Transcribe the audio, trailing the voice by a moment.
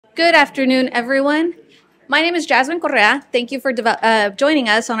Good afternoon, everyone. My name is Jasmine Correa. Thank you for joining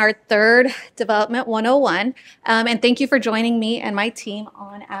us on our third Development 101. And thank you for joining me and my team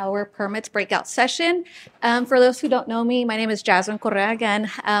on our permits breakout session. For those who don't know me, my name is Jasmine Correa again.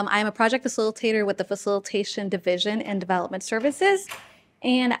 I'm a project facilitator with the Facilitation Division in Development Services.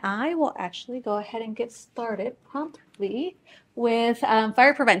 And I will actually go ahead and get started promptly with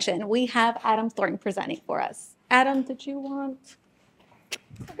fire prevention. We have Adam Thornton presenting for us. Adam, did you want?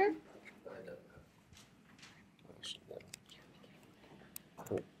 Okay.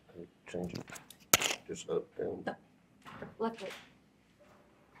 Change it. Just up, down. Left, right.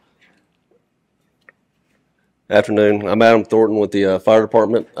 Afternoon. I'm Adam Thornton with the fire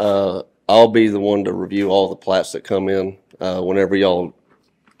department. I'll be the one to review all the plats that come in whenever y'all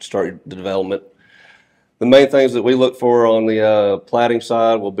start the development. The main things that we look for on the platting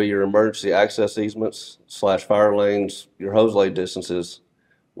side will be your emergency access easements / fire lanes, your hose lay distances.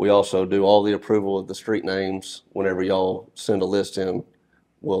 We also do all the approval of the street names. Whenever y'all send a list in,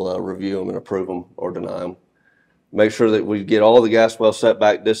 we'll review them and approve them or deny them. Make sure that we get all the gas well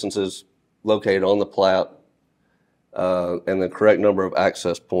setback distances located on the plat and the correct number of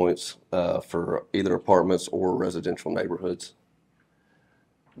access points for either apartments or residential neighborhoods.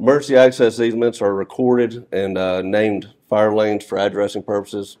 Emergency access easements are recorded and named fire lanes for addressing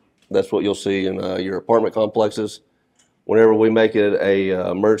purposes. That's what you'll see in your apartment complexes. Whenever we make it a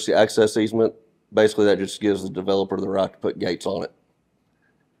emergency access easement, basically that just gives the developer the right to put gates on it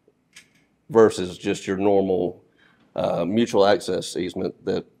versus just your normal mutual access easement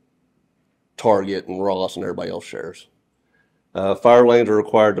that Target and Ross and everybody else shares. Fire lanes are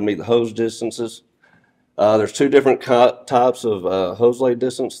required to meet the hose distances. There's two different types of hose lay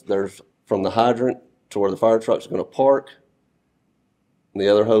distance. There's from the hydrant to where the fire truck's going to park. And the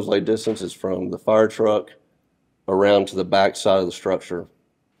other hose lay distance is from the fire truck around to the back side of the structure.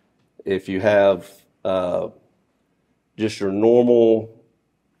 If you have just your normal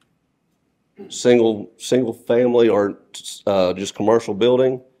single family or just commercial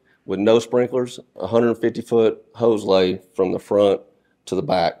building with no sprinklers, 150-foot hose lay from the front to the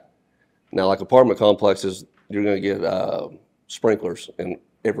back. Now, like apartment complexes, you're going to get sprinklers in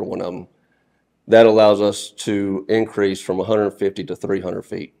every one of them. That allows us to increase from 150 to 300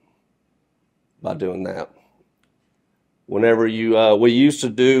 feet by doing that. Whenever we used to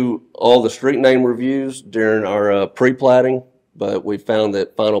do all the street name reviews during our pre-platting, but we found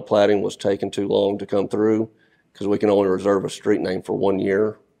that final platting was taking too long to come through because we can only reserve a street name for 1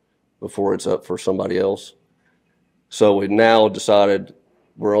 year before it's up for somebody else. So we now decided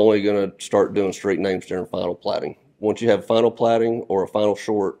we're only going to start doing street names during final platting. Once you have final platting or a final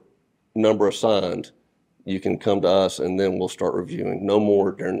short number assigned, you can come to us and then we'll start reviewing. No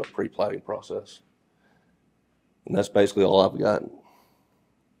more during the pre-platting process. And that's basically all I've got.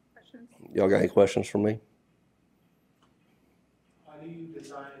 Questions? Y'all got any questions for me? How do you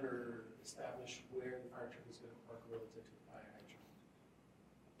design or establish where the fire truck is going to park relative to the fire hydrant?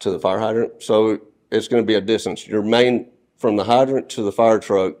 To the fire hydrant? So it's going to be a distance. Your main, from the hydrant to the fire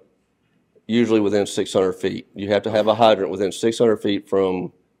truck, usually within 600 feet. You have to have a hydrant within 600 feet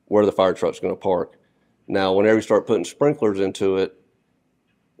from where the fire truck's going to park. Now, whenever you start putting sprinklers into it,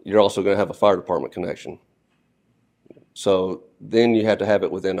 you're also going to have a fire department connection. So then you have to have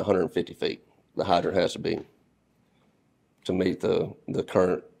it within 150 feet. The hydrant has to be to meet the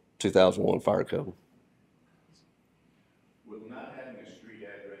current 2001 fire code. Will not having a street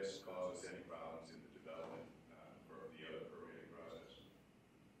address cause us any problems in the development for the other permitting process?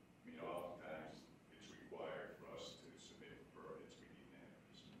 I mean, oftentimes it's required for us to submit permits, we need an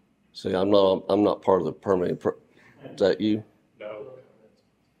address. See, I'm not part of the permitting. Is that you? No.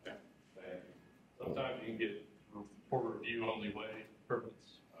 Sometimes you can get for review only way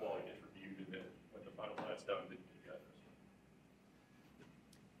permits while it gets reviewed, and then when the final plat's done, then you get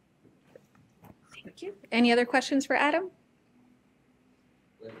the Thank you. Any other questions for Adam?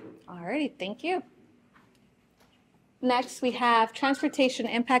 All righty, thank you. Next, we have transportation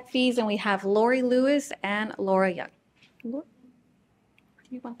impact fees, and we have Lori Lewis and Laura Young. Do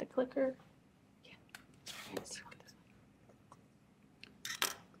you want the clicker? Yeah.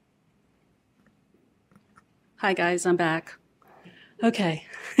 Hi guys, I'm back. Okay,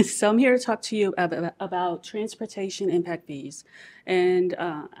 so I'm here to talk to you about transportation impact fees. And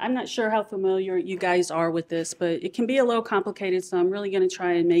I'm not sure how familiar you guys are with this, but it can be a little complicated, so I'm really going to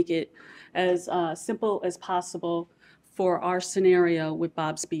try and make it as simple as possible for our scenario with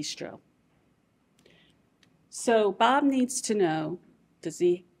Bob's Bistro. So Bob needs to know,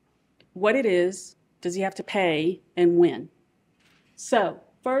 what it is, does he have to pay, and when? So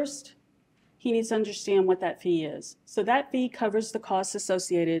first, he needs to understand what that fee is. So that fee covers the costs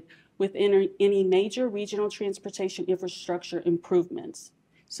associated with any major regional transportation infrastructure improvements.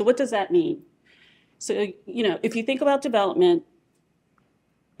 So what does that mean? So, if you think about development,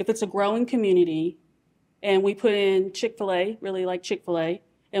 if it's a growing community and we put in Chick-fil-A, really like Chick-fil-A,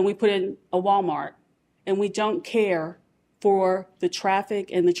 and we put in a Walmart, and we don't care for the traffic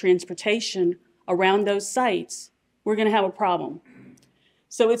and the transportation around those sites, we're going to have a problem.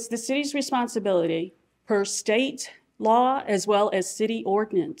 So it's the city's responsibility per state law as well as city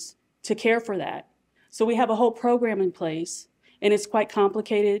ordinance to care for that. So we have a whole program in place, and it's quite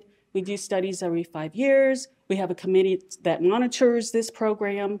complicated. We do studies every 5 years. We have a committee that monitors this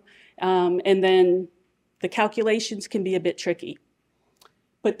program, and then the calculations can be a bit tricky.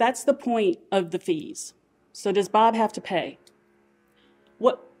 But that's the point of the fees. So does Bob have to pay?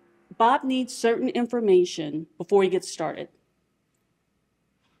 Bob needs certain information before he gets started.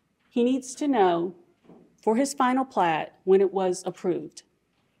 He needs to know for his final plat when it was approved.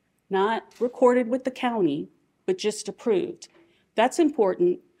 Not recorded with the county, but just approved. That's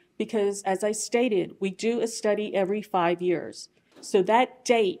important because, as I stated, we do a study every 5 years. So that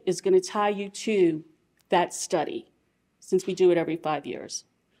date is going to tie you to that study, since we do it every 5 years.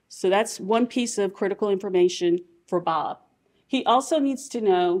 So that's one piece of critical information for Bob. He also needs to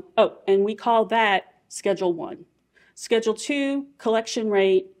know, and we call that Schedule 1. Schedule 2, collection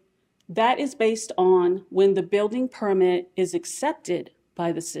rate, that is based on when the building permit is accepted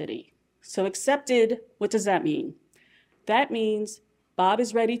by the city. So accepted, what does that mean? That means Bob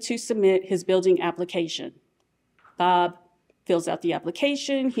is ready to submit his building application. Bob fills out the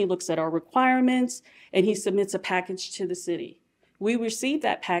application, he looks at our requirements, and he submits a package to the city. We receive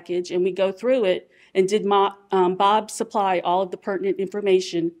that package and we go through it, and did Bob supply all of the pertinent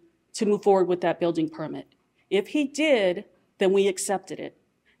information to move forward with that building permit? If he did, then we accepted it.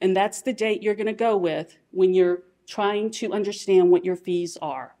 And that's the date you're going to go with when you're trying to understand what your fees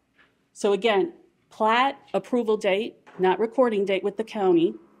are. So again, plat approval date, not recording date with the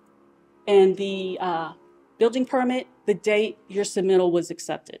county, and the building permit, the date your submittal was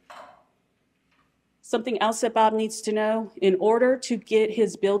accepted. Something else that Bob needs to know, in order to get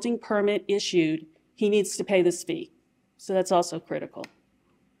his building permit issued, he needs to pay this fee. So that's also critical.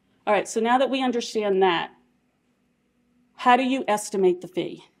 All right, so now that we understand that, how do you estimate the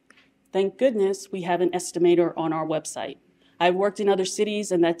fee? Thank goodness we have an estimator on our website. I've worked in other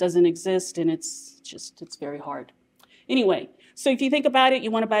cities and that doesn't exist, and it's very hard. Anyway, so if you think about it, you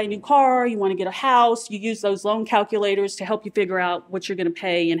want to buy a new car, you want to get a house, you use those loan calculators to help you figure out what you're going to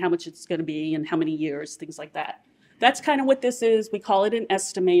pay and how much it's going to be and how many years, things like that. That's kind of what this is. We call it an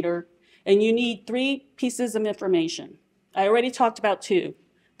estimator, and you need 3 pieces of information. I already talked about 2,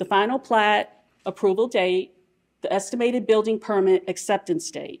 the final plat, approval date, the estimated building permit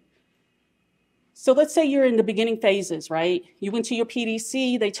acceptance date. So let's say you're in the beginning phases, right? You went to your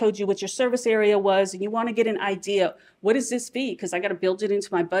PDC, they told you what your service area was, and you want to get an idea, what is this fee? Because I got to build it into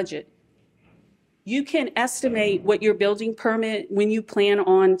my budget. You can estimate what your building permit, when you plan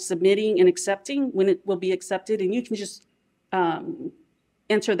on submitting and accepting, when it will be accepted, and you can just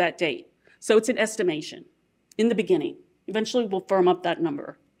enter that date. So it's an estimation in the beginning. Eventually we'll firm up that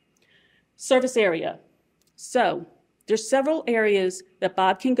number. Service area. So there's several areas that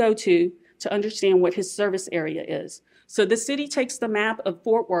Bob can go to understand what his service area is. So the city takes the map of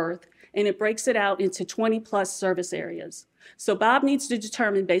Fort Worth and it breaks it out into 20 plus service areas. So Bob needs to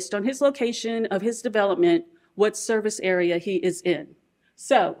determine, based on his location of his development, what service area he is in.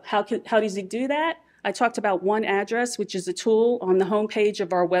 So how does he do that? I talked about One Address, which is a tool on the homepage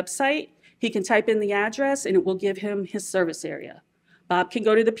of our website. He can type in the address and it will give him his service area. Bob can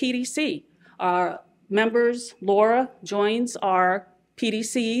go to the PDC. Our members, Laura, joins our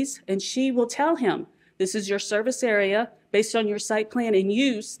PDCs, and she will tell him, this is your service area based on your site plan and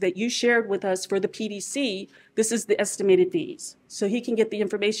use that you shared with us for the PDC. This is the estimated fees. So he can get the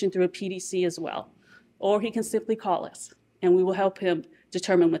information through a PDC as well. Or he can simply call us and we will help him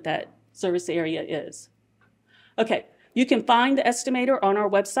determine what that service area is. Okay, you can find the estimator on our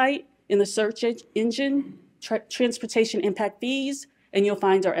website in the search engine, Transportation Impact Fees, and you'll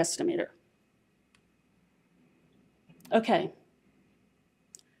find our estimator. Okay.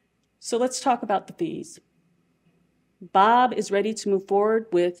 So let's talk about the fees. Bob is ready to move forward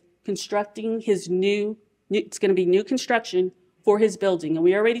with constructing his it's going to be new construction for his building. And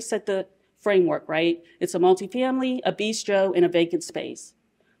we already set the framework, right? It's a multifamily, a bistro, and a vacant space.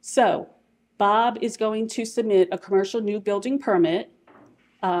 So Bob is going to submit a commercial new building permit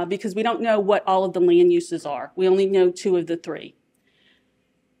because we don't know what all of the land uses are. We only know 2 of the 3.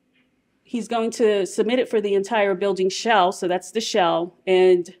 He's going to submit it for the entire building shell, so that's the shell,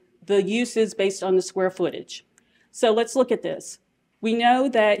 and the use is based on the square footage. So let's look at this. We know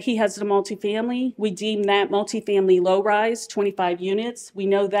that he has the multifamily. We deem that multifamily low rise, 25 units. We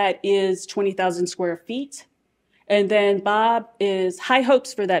know that is 20,000 square feet. And then Bob is high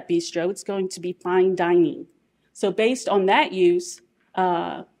hopes for that bistro. It's going to be fine dining. So based on that use,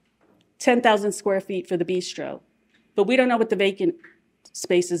 10,000 square feet for the bistro. But we don't know what the vacant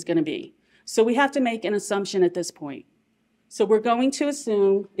space is going to be. So we have to make an assumption at this point. So we're going to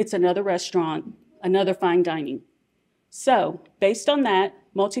assume it's another restaurant, another fine dining. So based on that,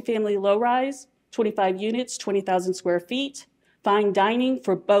 multifamily low rise, 25 units, 20,000 square feet, fine dining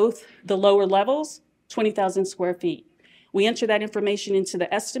for both the lower levels, 20,000 square feet. We enter that information into the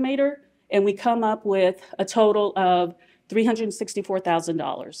estimator and we come up with a total of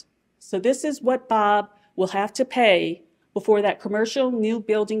 $364,000. So this is what Bob will have to pay before that commercial new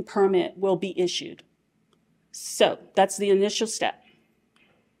building permit will be issued. So that's the initial step.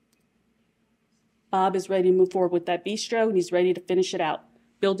 Bob is ready to move forward with that bistro, and he's ready to finish it out.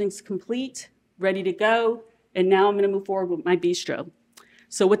 Building's complete, ready to go, and now I'm going to move forward with my bistro.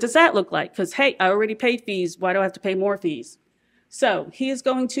 So what does that look like? Because, hey, I already paid fees. Why do I have to pay more fees? So he is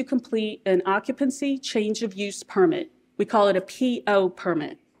going to complete an occupancy change of use permit. We call it a PO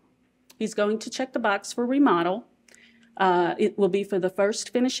permit. He's going to check the box for remodel. It will be for the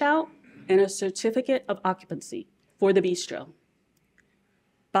first finish out and a certificate of occupancy for the bistro.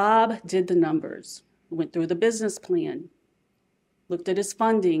 Bob did the numbers, went through the business plan, looked at his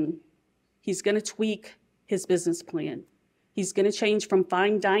funding. He's going to tweak his business plan. He's going to change from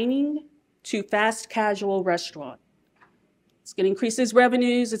fine dining to fast casual restaurant. It's going to increase his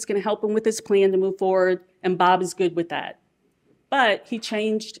revenues. It's going to help him with his plan to move forward, and Bob is good with that. But he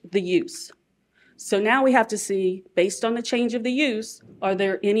changed the use. So now we have to see, based on the change of the use, are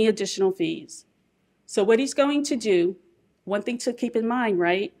there any additional fees? So what he's going to do, one thing to keep in mind,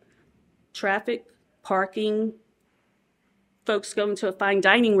 right? Traffic, parking, folks going to a fine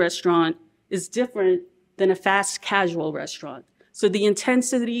dining restaurant is different than a fast casual restaurant. So the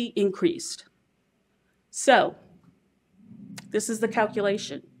intensity increased. So this is the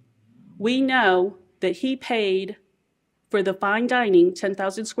calculation. We know that he paid for the fine dining,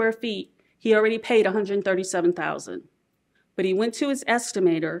 10,000 square feet, he already paid $137,000. But he went to his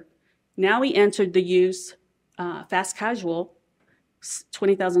estimator. Now he entered the use fast casual,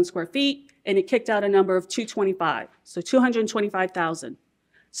 20,000 square feet, and it kicked out a number of 225, so 225,000.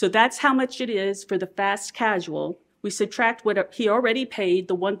 So that's how much it is for the fast casual. We subtract what he already paid,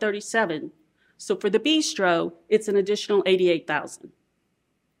 the 137. So for the bistro, it's an additional 88,000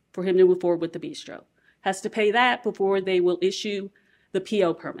 for him to move forward with the bistro. Has to pay that before they will issue the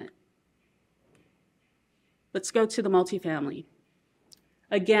PO permit. Let's go to the multifamily.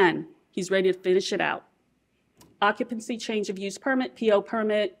 Again, he's ready to finish it out. Occupancy change of use permit, PO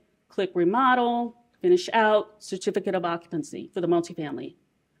permit, click remodel, finish out, certificate of occupancy for the multifamily.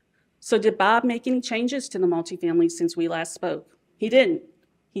 So did Bob make any changes to the multifamily since we last spoke? He didn't.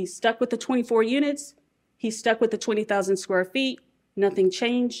 He stuck with the 24 units. He stuck with the 20,000 square feet. Nothing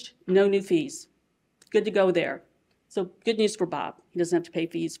changed, no new fees. Good to go there. So good news for Bob. He doesn't have to pay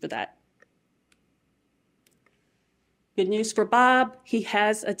fees for that. Good news for Bob, he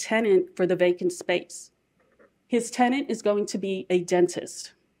has a tenant for the vacant space. His tenant is going to be a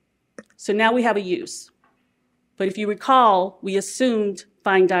dentist. So now we have a use. But if you recall, we assumed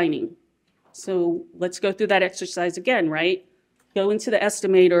fine dining. So let's go through that exercise again, right? Go into the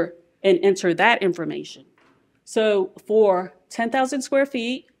estimator and enter that information. So for 10,000 square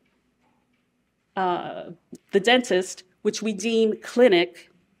feet, the dentist, which we deem clinic,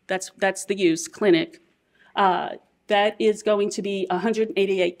 that's the use, clinic, that is going to be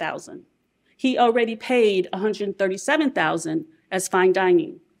 $188,000. He already paid $137,000 as fine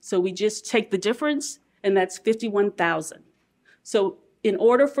dining. So we just take the difference, and that's $51,000. So in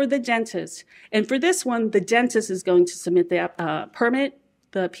order for the dentist, and for this one, the dentist is going to submit the permit,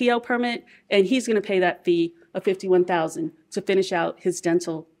 the PO permit, and he's going to pay that fee of $51,000 to finish out his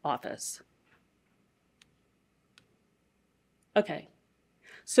dental office. Okay,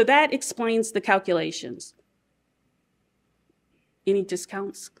 so that explains the calculations. Any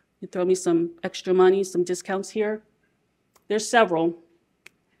discounts? You throw me some extra money, some discounts here? There's several.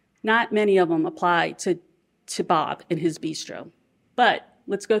 Not many of them apply to Bob and his bistro. But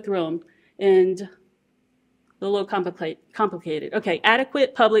let's go through them. And a little complicated. Okay,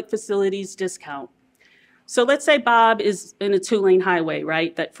 adequate public facilities discount. So let's say Bob is in a 2-lane highway,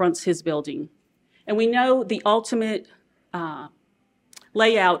 right, that fronts his building. And we know the ultimate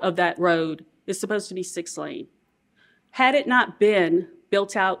layout of that road is supposed to be 6-lane. Had it not been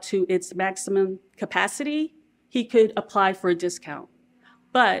built out to its maximum capacity, he could apply for a discount.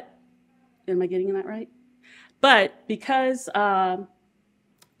 But Am I getting that right? But because the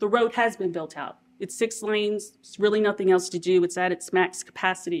road has been built out, it's 6 lanes, it's really nothing else to do. It's at its max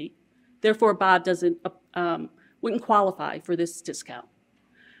capacity. Therefore, Bob wouldn't qualify for this discount.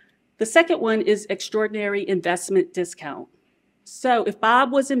 The second one is extraordinary investment discount. So if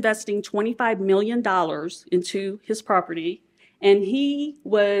Bob was investing $25 million into his property and he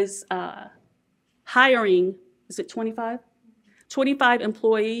was hiring, is it 25? 25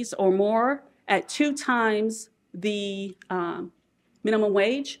 employees or more at 2 times the minimum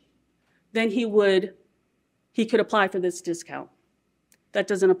wage, then he could apply for this discount. That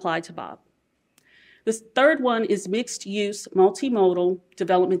doesn't apply to Bob. The third one is mixed use multimodal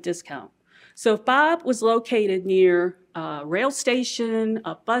development discount. So if Bob was located near a rail station,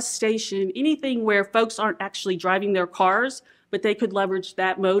 a bus station, anything where folks aren't actually driving their cars, but they could leverage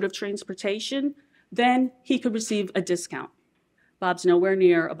that mode of transportation, then he could receive a discount. Bob's nowhere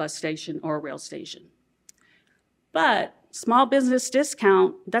near a bus station or a rail station. But small business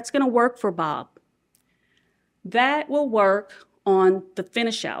discount, that's going to work for Bob. That will work on the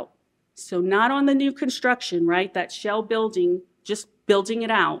finish out. So not on the new construction, right? That shell building, just building it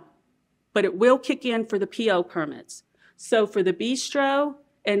out, but it will kick in for the PO permits. So for the bistro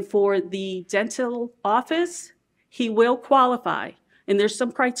and for the dental office, he will qualify. And there's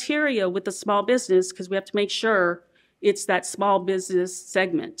some criteria with the small business because we have to make sure it's that small business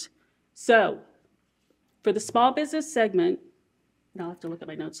segment. So for the small business segment, and I'll have to look at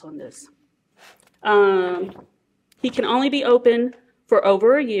my notes on this. He can only be open for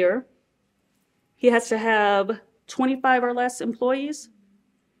over a year. He has to have 25 or less employees.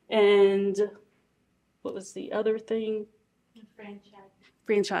 And what was the other thing?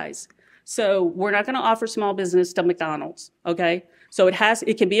 Franchise. So we're not going to offer small business to McDonald's, okay? So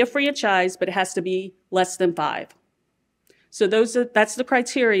it can be a franchise, but it has to be less than 5. So that's the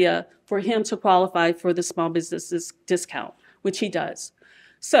criteria for him to qualify for the small business discount, which he does.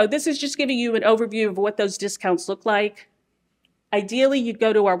 So this is just giving you an overview of what those discounts look like. Ideally, you'd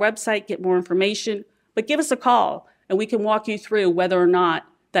go to our website, get more information, but give us a call and we can walk you through whether or not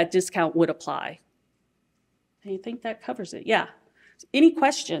that discount would apply. I think that covers it. Yeah. Any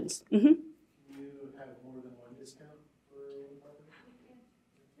questions? Mm-hmm. Do you have more than one discount for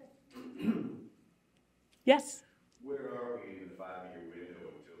Yes. Where are we in the 5-year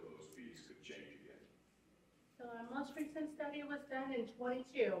window until those fees could change again? So our most recent study was done in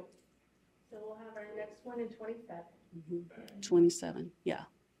 22. So we'll have our next one in 27. 27, yeah.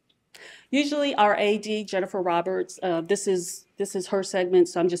 Usually our AD, Jennifer Roberts, this is her segment,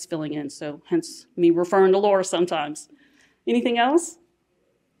 so I'm just filling in, so hence me referring to Laura sometimes. Anything else?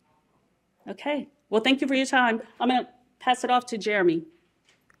 Okay, well, thank you for your time. I'm going to pass it off to Jeremy.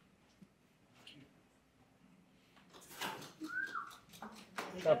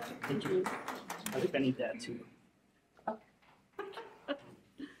 Oh, thank you. I think I need that too.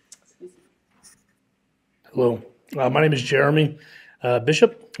 Hello, my name is Jeremy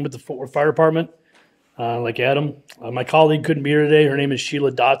Bishop. I'm with the Fort Worth Fire Department, like Adam. My colleague couldn't be here today. Her name is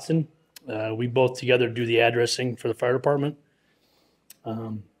Sheila Dotson. We both together do the addressing for the fire department.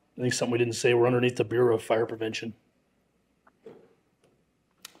 I think something we didn't say, we're underneath the Bureau of Fire Prevention.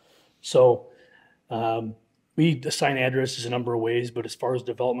 So we assign addresses a number of ways, but as far as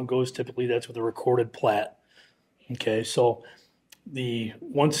development goes, typically that's with a recorded plat. Okay, so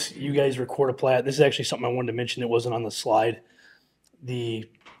once you guys record a plat, this is actually something I wanted to mention that wasn't on the slide.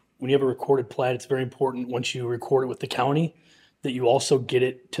 When you have a recorded plat, it's very important once you record it with the county that you also get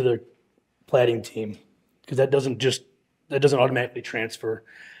it to the platting team, because that doesn't automatically transfer.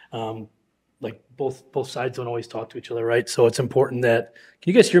 Like both sides don't always talk to each other, right? So it's important that,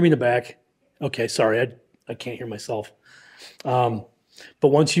 can you guys hear me in the back? Okay, sorry, I can't hear myself. But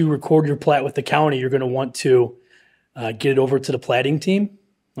once you record your plat with the county, you're going to want to get it over to the platting team,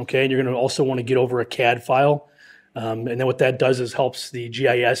 okay? And you're going to also want to get over a CAD file. And then what that does is helps the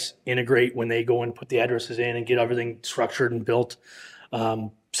GIS integrate when they go and put the addresses in and get everything structured and built,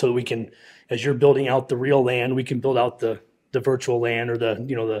 so that we can, as you're building out the real land, we can build out the virtual land or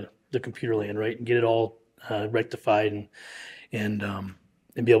the computer land, right? And get it all rectified and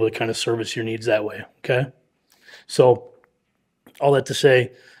be able to kind of service your needs that way, okay? So all that to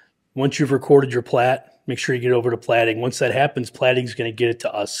say, once you've recorded your plat, make sure you get over to platting. Once that happens, platting is going to get it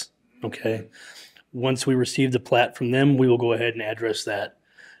to us, okay? Once we receive the plat from them, we will go ahead and address that.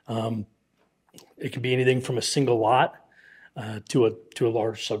 It can be anything from a single lot to a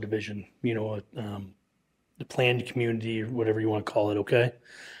large subdivision, the planned community or whatever you want to call it, okay?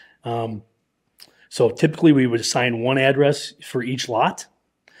 So typically we would assign one address for each lot.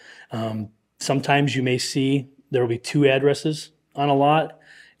 Sometimes you may see there will be 2 addresses on a lot,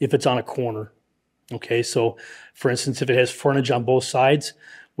 if it's on a corner. Okay, so for instance, if it has frontage on both sides,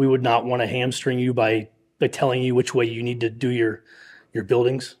 we would not want to hamstring you by telling you which way you need to do your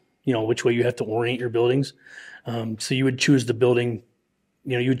buildings, which way you have to orient your buildings. So you would choose the building,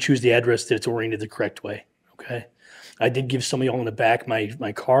 you would choose the address that it's oriented the correct way. Okay. I did give some of y'all in the back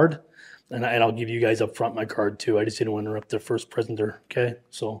my card, and I'll give you guys up front my card too. I just didn't want to interrupt the first presenter. Okay.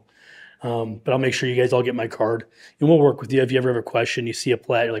 So, but I'll make sure you guys all get my card, and we'll work with you. If you ever have a question, you see a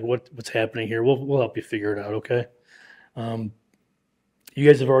plat, you're like, what's happening here? We'll help you figure it out. Okay. You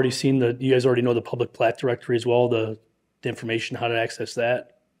guys have already seen you guys already know the public plat directory as well, the information, how to access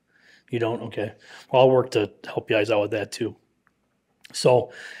that. You don't? Okay. Well, I'll work to help you guys out with that too.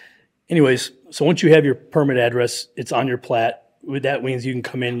 So anyways, so once you have your permit address, it's on your plat. That means you can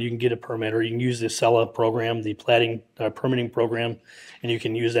come in, you can get a permit, or you can use the SELA program, the permitting program, and you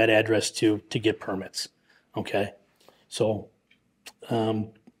can use that address to get permits. Okay. So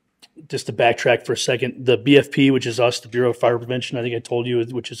just to backtrack for a second, the BFP, which is us, the Bureau of Fire Prevention, I think I told you,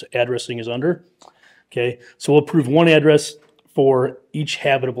 which is addressing is under. Okay. So we'll approve one address for each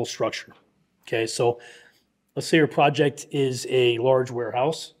habitable structure. Okay. So let's say your project is a large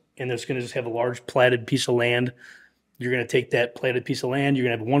warehouse, and it's going to just have a large platted piece of land. You're going to take that platted piece of land. You're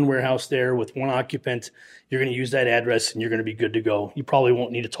going to have one warehouse there with one occupant. You're going to use that address, and you're going to be good to go. You probably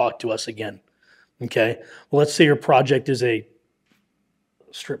won't need to talk to us again. Okay. Well, let's say your project is a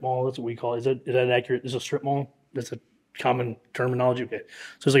strip mall. That's what we call it. Is that accurate? Is a strip mall? That's a common terminology. Okay.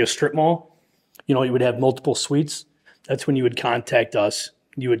 So it's like a strip mall. You would have multiple suites. That's when you would contact us.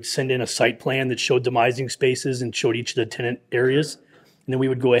 You would send in a site plan that showed demising spaces and showed each of the tenant areas. And then we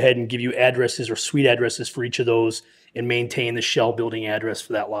would go ahead and give you addresses or suite addresses for each of those and maintain the shell building address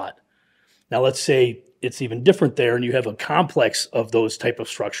for that lot. Now, let's say it's even different there and you have a complex of those type of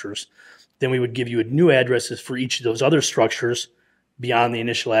structures. Then we would give you new addresses for each of those other structures beyond the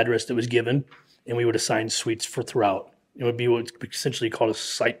initial address that was given, and we would assign suites for throughout. It would be what's essentially called a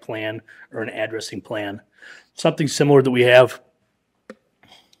site plan or an addressing plan. Something similar that we have.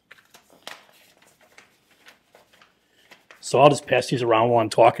 So I'll just pass these around while I'm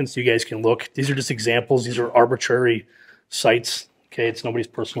talking so you guys can look. These are just examples. These are arbitrary sites. Okay, it's nobody's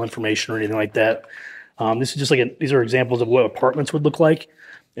personal information or anything like that. This is just these are examples of what apartments would look like.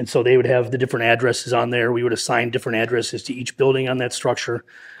 And so they would have the different addresses on there. We would assign different addresses to each building on that structure,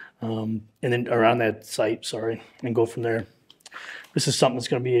 and then around that site, and go from there. This is something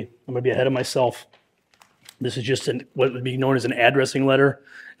that's I'm going to be ahead of myself. This is just what would be known as an addressing letter,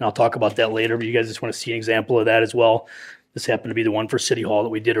 and I'll talk about that later, but you guys just want to see an example of that as well. This happened to be the one for City Hall that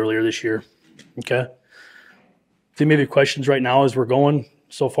we did earlier this year. Okay. Do you have any questions right now as we're going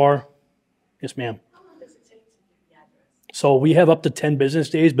so far? Yes, ma'am. How long does it take to get the address? So we have up to 10 business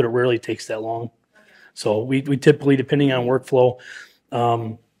days, but it rarely takes that long. Okay. So we typically, depending on workflow,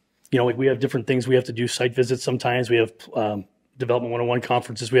 we have different things we have to do, site visits sometimes. We have Development 101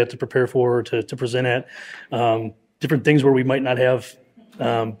 conferences we have to prepare for, to present at. Different things where we might not have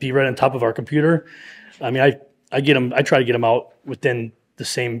be right on top of our computer. I mean, I try to get them out within the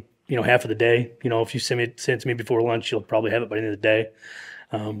same, half of the day. If you send it to me before lunch, you'll probably have it by the end of the day.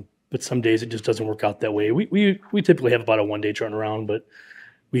 But some days it just doesn't work out that way. We typically have about a 1-day turnaround, but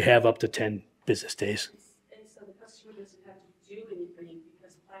we have up to 10 business days. And so the customer doesn't have to do anything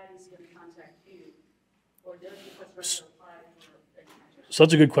because Plaid is going to contact you, or does the customer apply for a So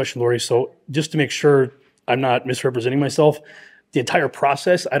that's a good question, Lori. So just to make sure I'm not misrepresenting myself, the entire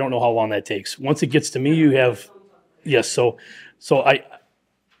process, I don't know how long that takes. Once it gets to me, you have, yes. So I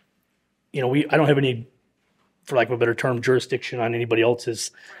don't have any, for lack of a better term, jurisdiction on anybody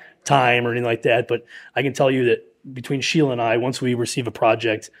else's time or anything like that. But I can tell you that between Sheila and I, once we receive a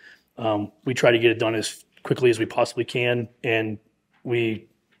project, we try to get it done as quickly as we possibly can, and we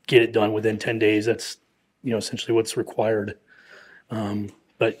get it done within 10 days. That's, essentially what's required.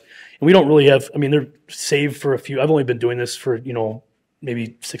 But we don't really have, they're saved for a few. I've only been doing this for,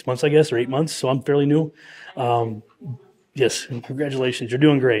 maybe 6 months, I guess, or 8 months. So I'm fairly new. Yes, and congratulations. You're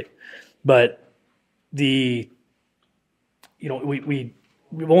doing great. But we've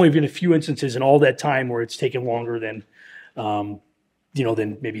only been a few instances in all that time where it's taken longer than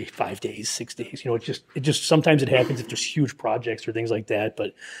maybe 5 days, 6 days. It just sometimes it happens if there's huge projects or things like that.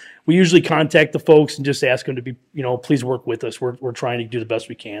 But we usually contact the folks and just ask them to be, please work with us. We're trying to do the best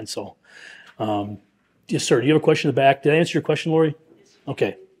we can. So, yes, sir. Do you have a question in the back? Did I answer your question, Lori?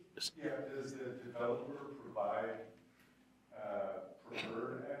 Okay. Yeah, does the developer provide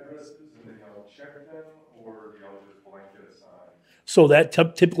preferred addresses and then y'all check them, or do y'all just blanket assign? So that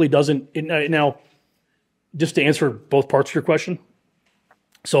typically doesn't, now, just to answer both parts of your question.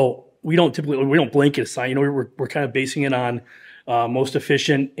 So we don't blanket assign, we're kind of basing it on most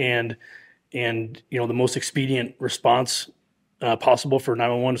efficient and the most expedient response possible for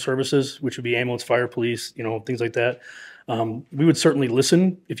 911 services, which would be ambulance, fire, police, things like that. We would certainly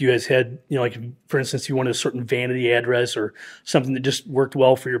listen if you guys had, like for instance, you wanted a certain vanity address or something that just worked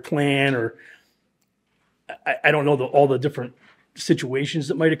well for your plan, or I don't know all the different situations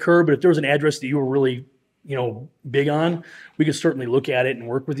that might occur, but if there was an address that you were really, big on, we could certainly look at it and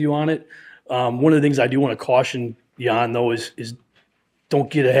work with you on it. One of the things I do want to caution you on, though, is don't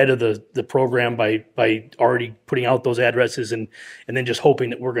get ahead of the program by already putting out those addresses and then just hoping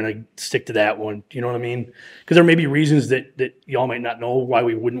that we're going to stick to that one. You know what I mean? Because there may be reasons that y'all might not know why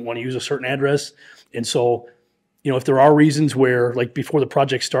we wouldn't want to use a certain address. And so, if there are reasons where, like before the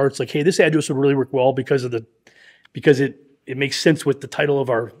project starts, like, hey, this address would really work well because it makes sense with the title of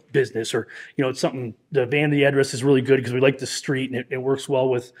our business, or it's something, the vanity address is really good because we like the street and it works well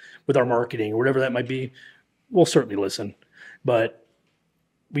with our marketing or whatever that might be. We'll certainly listen, but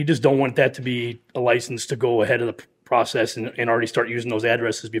we just don't want that to be a license to go ahead of the process and already start using those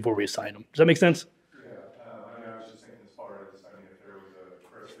addresses before we assign them. Does that make sense? Yeah, I was just thinking as far as, if there was a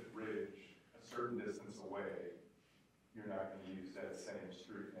crested ridge a certain distance away, you're not going to use that same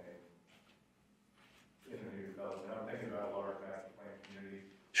street name in the new development. I'm thinking about a large master plan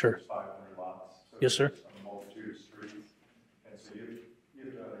community. Sure. There's 500 lots. So Yes, sir. there's a multitude of streets. And so you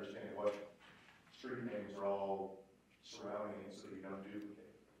have to understand what street names are all surrounding it so you don't duplicate.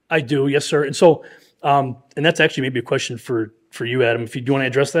 I do, yes, sir. And so, and that's actually maybe a question for you, Adam. If you do want to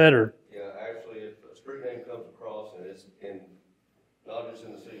address that, or Yeah, actually, if a street name comes across and it's not just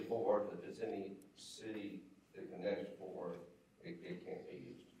in the city of Fort Worth, if it's any city that connects to Fort Worth, it can't be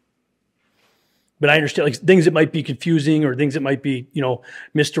used. but I understand like things that might be confusing or things that might be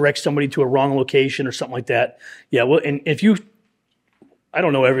misdirect somebody to a wrong location or something like that. Yeah, well, and I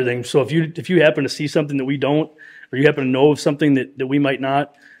don't know everything, so if you happen to see something that we don't, or you happen to know of something that we might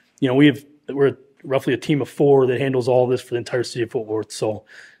not, we're roughly a team of 4 that handles all this for the entire city of Fort Worth. So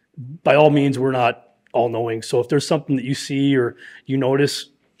by all means, we're not all knowing. So if there's something that you see or you notice,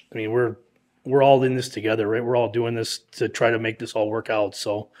 we're all in this together, right? We're all doing this to try to make this all work out.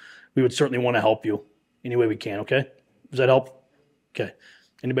 So we would certainly want to help you any way we can. Okay. Does that help? Okay.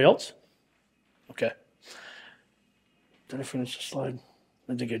 Anybody else? Okay. Did I finish the slide?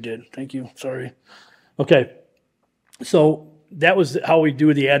 I think I did. Thank you. Sorry. Okay. So that was how we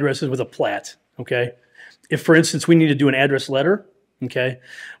do the addresses with a plat. Okay. If, for instance, we need to do an address letter, okay,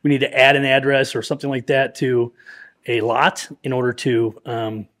 we need to add an address or something like that to a lot in order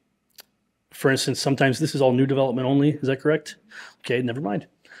to, for instance, sometimes this is all new development only. Is that correct? Okay. Never mind.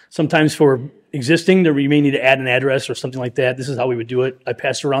 Sometimes for existing, we may need to add an address or something like that. This is how we would do it. I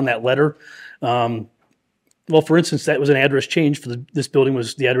passed around that letter. Well, for instance, that was an address change for this building.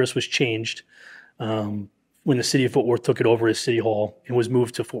 The address was changed when the city of Fort Worth took it over as City Hall and was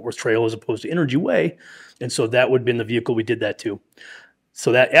moved to Fort Worth Trail as opposed to Energy Way. And so that would have been the vehicle we did that to.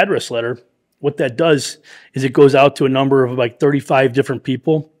 So that address letter, what that does is it goes out to a number of like 35 different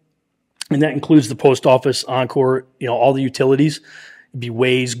people. And that includes the post office, Encore, all the utilities. It'd be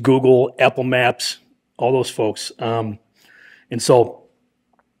Waze, Google, Apple Maps, all those folks. And so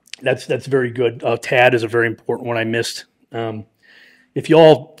that's very good. TAD is a very important one I missed. If you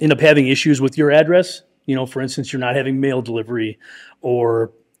all end up having issues with your address, for instance, you're not having mail delivery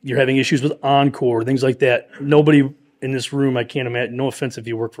or you're having issues with Encore, things like that. Nobody in this room, I can't imagine, no offense if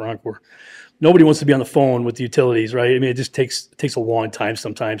you work for Encore, nobody wants to be on the phone with the utilities, right? It just takes a long time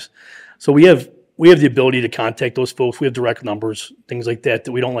sometimes. So we have the ability to contact those folks. We have direct numbers, things like that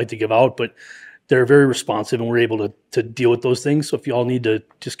we don't like to give out, but they're very responsive and we're able to deal with those things. So if you all need to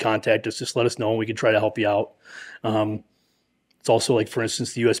just contact us, just let us know and we can try to help you out. It's also like, for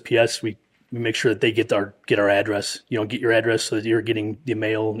instance, the USPS, we make sure that they get our address, get your address so that you're getting the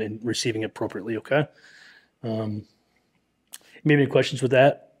mail and receiving it appropriately. Okay. Maybe any questions with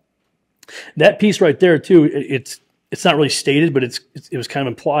that? That piece right there too, it's not really stated, but it was kind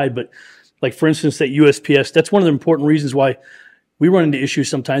of implied, but like for instance, that USPS, that's one of the important reasons why we run into issues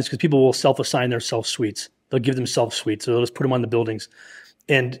sometimes because people will self-assign their self-suites. They'll give them self-suites, so they'll just put them on the buildings.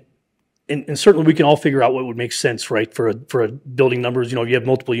 And certainly we can all figure out what would make sense, right, for a building numbers. If you have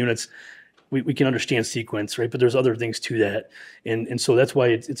multiple units, we can understand sequence, right? But there's other things to that. And so that's why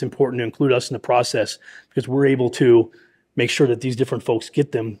it's important to include us in the process because we're able to make sure that these different folks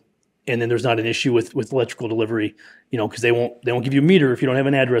get them. And then there's not an issue with electrical delivery, because they won't give you a meter if you don't have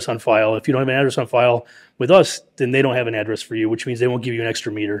an address on file. If you don't have an address on file with us, then they don't have an address for you, which means they won't give you an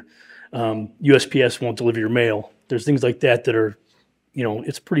extra meter. USPS won't deliver your mail. There's things like that are,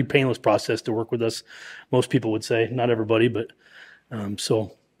 it's a pretty painless process to work with us. Most people would say, not everybody, but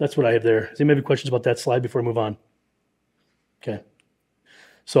so that's what I have there. Does anybody have questions about that slide before I move on? Okay.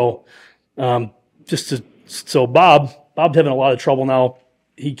 So, so Bob's having a lot of trouble now.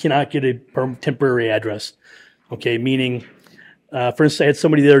 He cannot get a temporary address. Okay, meaning, for instance, I had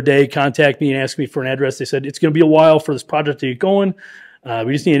somebody the other day contact me and ask me for an address. They said it's going to be a while for this project to get going.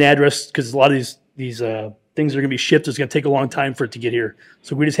 We just need an address because a lot of these things are going to be shipped. It's going to take a long time for it to get here.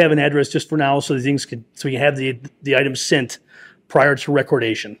 So we just have an address just for now, so we can have the items sent prior to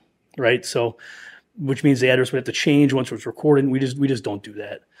recordation, right? So, which means the address would have to change once it's recorded. We just don't do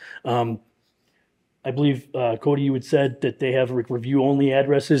that. I believe, Cody, you had said that they have review only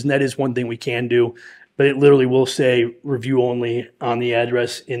addresses, and that is one thing we can do, but it literally will say review only on the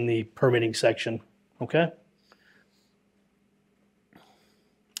address in the permitting section. Okay.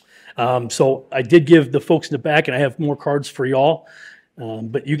 So I did give the folks in the back, and I have more cards for y'all.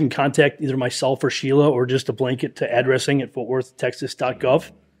 But you can contact either myself or Sheila, or just a blanket to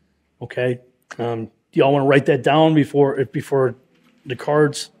addressing@fortworthtexas.gov. Okay. Do y'all want to write that down before the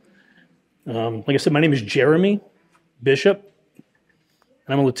cards? Like I said, my name is Jeremy Bishop,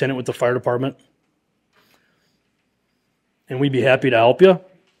 and I'm a lieutenant with the fire department. And we'd be happy to help you.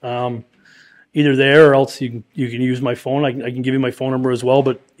 Either there, or else you can use my phone. I can give you my phone number as well.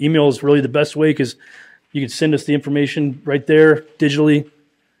 But email is really the best way, because you can send us the information right there digitally,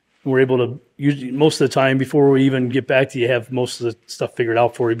 and we're able to use most of the time before we even get back to you, have most of the stuff figured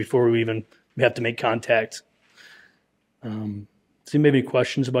out for you before we have to make contact. So you maybe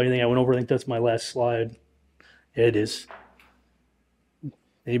questions about anything I went over? I think that's my last slide. Yeah, it is.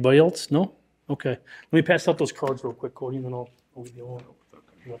 Anybody else? No? Okay. Let me pass out those cards real quick, Cody, and then I'll leave you alone.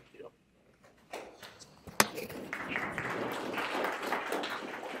 Yeah.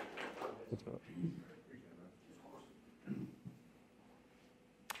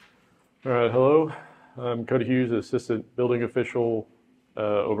 All right, hello. I'm Cody Hughes, Assistant Building Official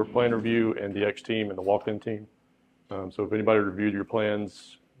over Plan Review and the X team and the walk-in team. So if anybody reviewed your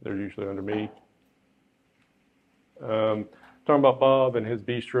plans, they're usually under me. Talking about Bob and his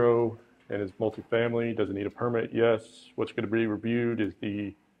bistro and his multifamily, does it need a permit? Yes. What's going to be reviewed is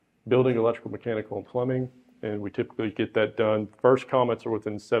the building, electrical, mechanical, and plumbing, and we typically get that done. First comments are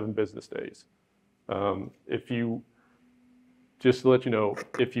within 7 business days. Just to let you know,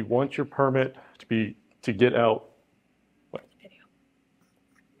 if you want your permit to get out,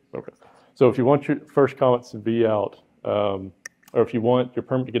 okay. So if you want your first comments to be out, or if you want your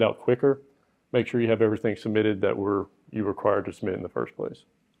permit to get out quicker, make sure you have everything submitted that you required to submit in the first place.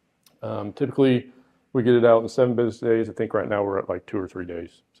 Typically, we get it out in 7 business days. I think right now we're at like 2 or 3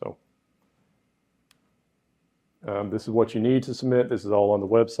 days. So this is what you need to submit. This is all on the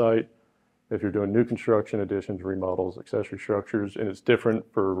website. If you're doing new construction, additions, remodels, accessory structures, and it's different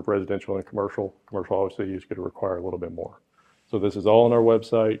for residential and commercial. Commercial obviously is going to require a little bit more. So this is all on our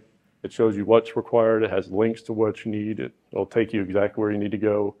website. It shows you what's required. It has links to what you need. It'll take you exactly where you need to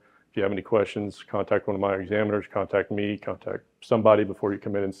go. If you have any questions, contact one of my examiners, contact me, contact somebody before you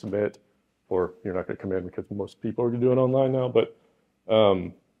come in and submit, or you're not going to come in because most people are going to do it online now, but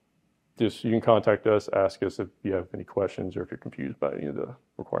just you can contact us, ask us if you have any questions or if you're confused by any of the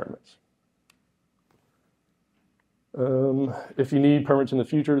requirements. If you need permits in the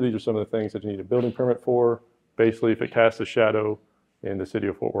future, these are some of the things that you need a building permit for. Basically, if it casts a shadow in the city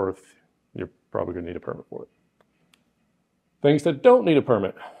of Fort Worth, you're probably going to need a permit for it. Things that don't need a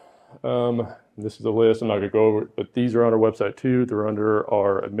permit. This is a list. I'm not going to go over it, but these are on our website too. They're under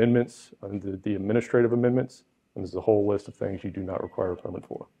our amendments, under the administrative amendments, and this is a whole list of things you do not require a permit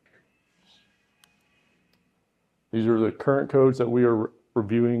for. These are the current codes that we are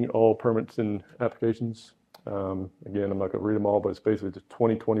reviewing all permits and applications. Again, I'm not going to read them all, but it's basically the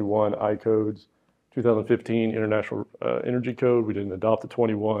 2021 I codes, 2015 International Energy Code. We didn't adopt the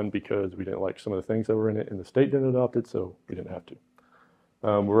 21 because we didn't like some of the things that were in it, and the state didn't adopt it, so we didn't have to.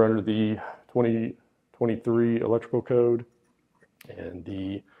 We're under the 2023 Electrical Code and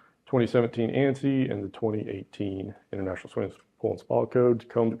the 2017 ANSI and the 2018 International Swimming Pool and Spa Code.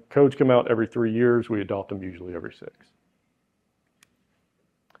 Codes come out every 3 years. We adopt them usually every 6.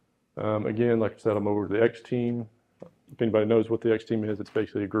 Again, like I said, I'm over the X team. If anybody knows what the X team is, it's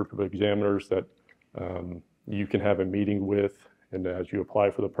basically a group of examiners that you can have a meeting with, and as you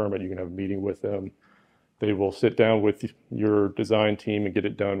apply for the permit, you can have a meeting with them. They will sit down with your design team and get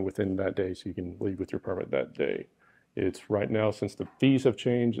it done within that day, so you can leave with your permit that day. It's right now, since the fees have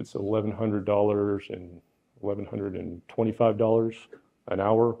changed, it's $1,100 and $1,125 an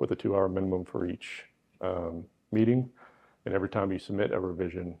hour with a 2-hour minimum for each meeting. And every time you submit a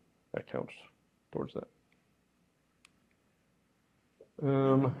revision, that counts towards that.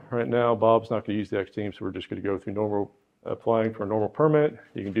 Right now, Bob's not going to use the X team, so we're just going to go through normal applying for a normal permit.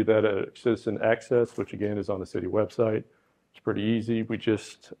 You can do that at Citizen Access, which again is on the city website. It's pretty easy. We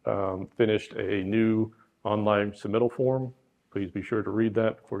just finished a new online submittal form. Please be sure to read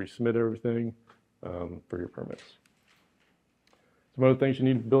that before you submit everything for your permits. Some other things you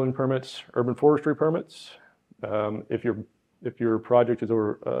need for building permits: urban forestry permits. If your project is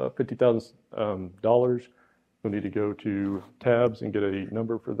over $50,000, you'll need to go to tabs and get a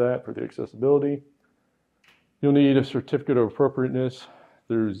number for that for the accessibility. You'll need a certificate of appropriateness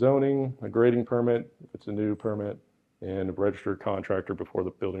through zoning, a grading permit if it's a new permit, and a registered contractor before the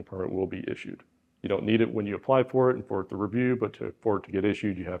building permit will be issued. You don't need it when you apply for it and for it to review, but for it to get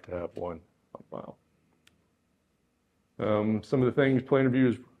issued, you have to have one on file. Some of the things plan review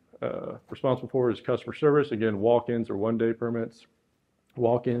is responsible for is customer service. Again, walk-ins or one-day permits.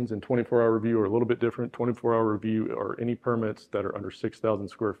 Walk-ins and 24-hour review are a little bit different. 24-hour review are any permits that are under 6,000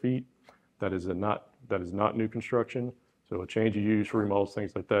 square feet. That is not new construction. So a change of use, remodels,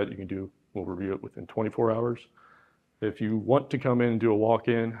 things like that, we'll review it within 24 hours. If you want to come in and do a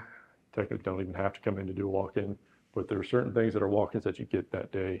walk-in, technically don't even have to come in to do a walk-in, but there are certain things that are walk-ins that you get that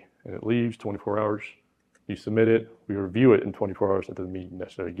day, and it leaves 24 hours. You submit it, we review it in 24 hours. That doesn't mean you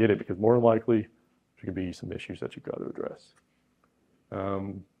necessarily get it, because more than likely there could be some issues that you've got to address.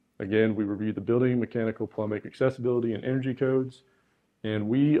 Again, we review the building, mechanical, plumbing, accessibility, and energy codes, and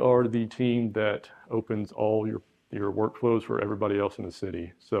we are the team that opens all your workflows for everybody else in the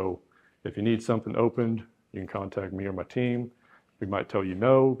city. So if you need something opened, you can contact me or my team. We might tell you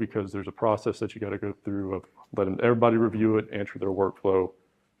no, because there's a process that you got to go through of letting everybody review it, answer their workflow,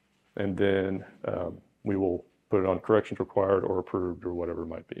 and then we will put it on corrections required or approved or whatever it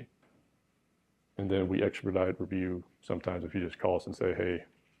might be. And then we expedite review sometimes if you just call us and say, hey,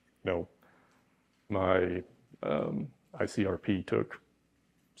 my ICRP took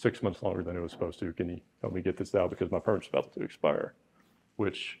 6 months longer than it was supposed to. Can you help me get this out because my permit's about to expire?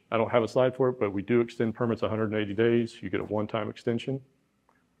 Which I don't have a slide for it, but we do extend permits 180 days. You get a one-time extension.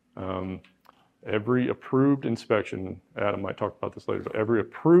 Every approved inspection, Adam might talk about this later, but every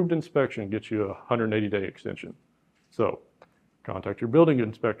approved inspection gets you a 180-day extension. So contact your building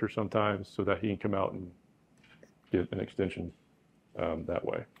inspector sometimes so that he can come out and get an extension that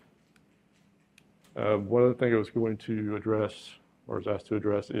way. One other thing I was going to address, or was asked to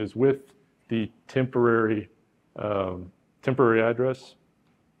address, is with the temporary address,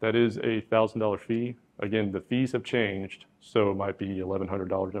 that is a $1,000 fee. Again, the fees have changed, so it might be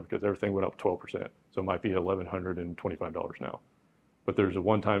 $1,100 now because everything went up 12%. So it might be $1,125 now. But there's a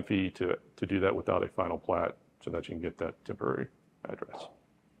one-time fee to do that without a final plat so that you can get that temporary address.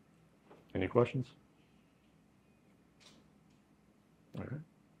 Any questions? All right.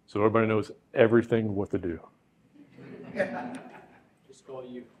 So everybody knows everything what to do. Just call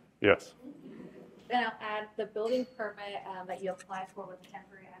you. Yes. Then I'll add the building permit that you apply for with a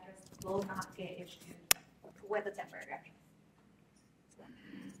temporary address will not get issued with a temporary address.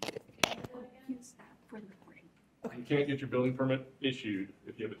 You can't get your building permit issued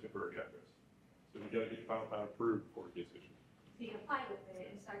if you have a temporary address. So you got to get your final plat approved before it gets issued. So you apply with it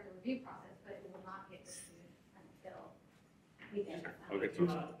and start the review process, but it will not get issued until we get it. Okay. So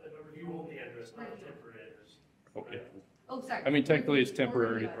not a review only address, not a temporary address. Okay. Oh, sorry. I mean, technically it's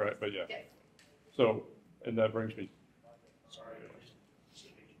temporary, right? But yeah. Yes. So, and that brings me, Sorry.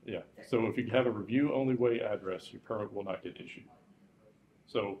 yeah. So if you have a review-only way address, your permit will not get issued.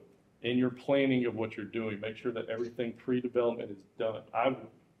 So in your planning of what you're doing, make sure that everything pre-development is done. I'm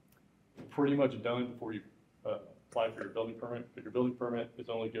pretty much done before you apply for your building permit, but your building permit is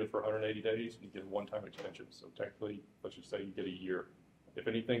only good for 180 days and you get a one-time extension. So technically, let's just say you get a year. If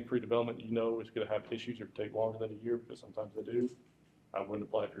anything pre-development is going to have issues or take longer than a year, because sometimes they do, I wouldn't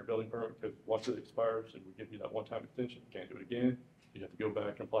apply for your building permit because once it expires and we give you that one-time extension, you can't do it again. You have to go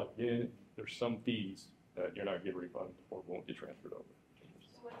back and apply again. There's some fees that you're not getting refunded or won't get transferred over.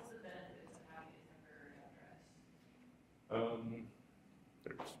 So what's the benefits of having a temporary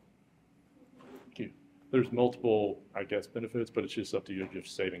address? There's multiple, I guess, benefits, but it's just up to you. You're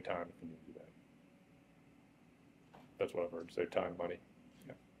just saving time if you need to do that. That's what I've heard, save time, money.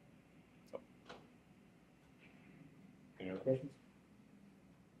 Yeah. So. Any other questions?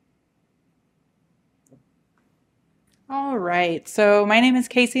 All right. So my name is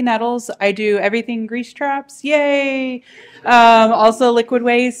Casey Nettles. I do everything grease traps. Yay. Also liquid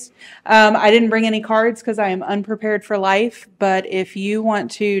waste. I didn't bring any cards because I am unprepared for life. But if you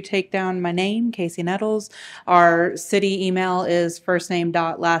want to take down my name, Casey Nettles, our city email is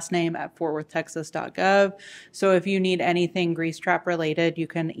firstname.lastname@fortworthtexas.gov. So if you need anything grease trap related, you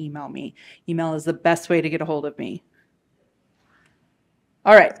can email me. Email is the best way to get a hold of me.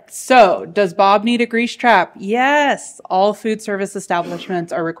 All right, so does Bob need a grease trap? Yes, all food service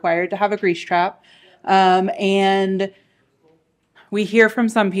establishments are required to have a grease trap. And we hear from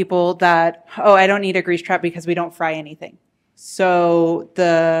some people that, oh, I don't need a grease trap because we don't fry anything. So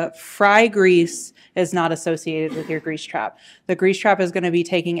the fry grease is not associated with your grease trap. The grease trap is going to be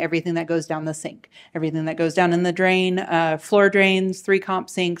taking everything that goes down the sink, everything that goes down in the drain, floor drains, 3-comp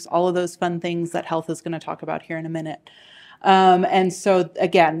sinks, all of those fun things that health is going to talk about here in a minute. And so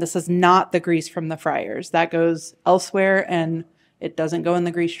again, this is not the grease from the fryers. That goes elsewhere and it doesn't go in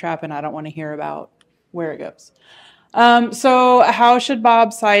the grease trap, and I don't want to hear about where it goes. So how should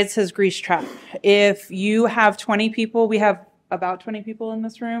Bob size his grease trap? If you have 20 people, we have about 20 people in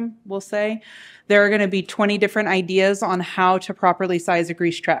this room, we'll say, there are going to be 20 different ideas on how to properly size a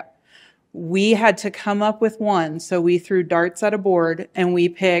grease trap. We had to come up with one, so we threw darts at a board and we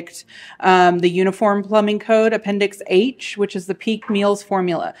picked the Uniform Plumbing Code Appendix H, which is the peak meals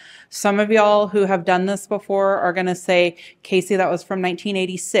formula. Some of y'all who have done this before are going to say, Casey, that was from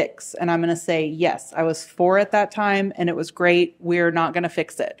 1986. And I'm going to say, yes, I was 4 at that time and it was great. We're not going to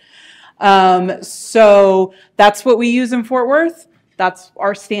fix it. So that's what we use in Fort Worth. That's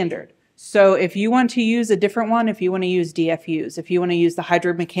our standard. So if you want to use a different one, if you want to use DFUs, if you want to use the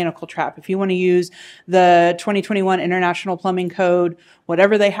hydromechanical trap, if you want to use the 2021 International Plumbing Code,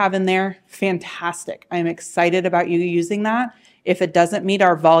 whatever they have in there, fantastic. I'm excited about you using that. If it doesn't meet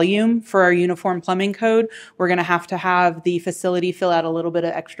our volume for our Uniform Plumbing Code, we're going to have the facility fill out a little bit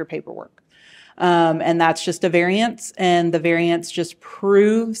of extra paperwork. And that's just a variance, and the variance just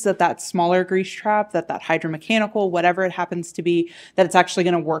proves that that smaller grease trap, that hydromechanical, whatever it happens to be, that it's actually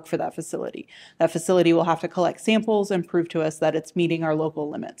going to work for that facility. That facility will have to collect samples and prove to us that it's meeting our local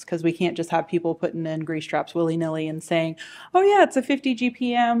limits, because we can't just have people putting in grease traps willy-nilly and saying, oh yeah, it's a 50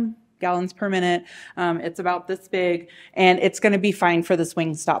 GPM, gallons per minute, it's about this big, and it's going to be fine for the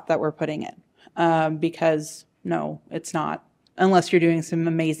swing stop that we're putting in, because no, it's not, unless you're doing some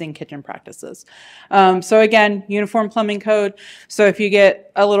amazing kitchen practices. So again, Uniform Plumbing Code. So if you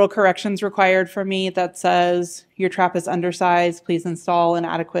get a little corrections required from me that says your trap is undersized, please install an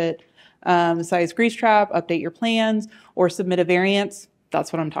adequate size grease trap, update your plans, or submit a variance,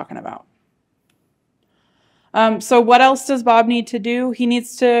 that's what I'm talking about. So what else does Bob need to do? He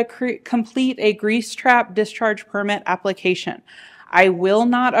needs to complete a grease trap discharge permit application. I will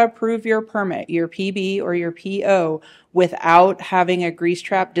not approve your permit, your PB or your PO, without having a grease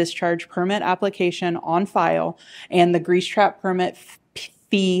trap discharge permit application on file and the grease trap permit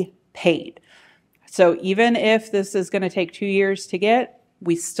fee paid. So even if this is going to take 2 years to get,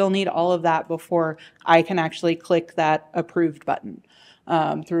 we still need all of that before I can actually click that approved button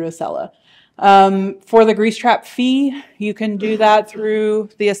through Acela. For the grease trap fee, you can do that through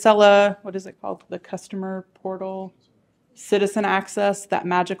the Acela, what is it called? The customer portal. Citizen Access, that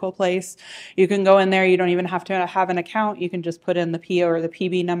magical place. You can go in there. You don't even have to have an account. You can just put in the PO or the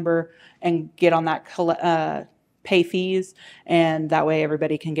PB number and get on that pay fees, and that way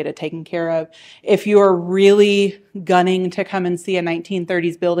everybody can get it taken care of. If you're really gunning to come and see a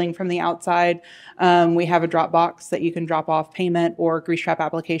 1930s building from the outside, we have a drop box that you can drop off payment or grease trap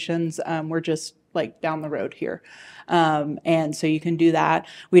applications. We're just like down the road here. And so you can do that.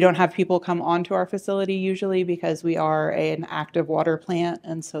 We don't have people come onto our facility usually because we are an active water plant.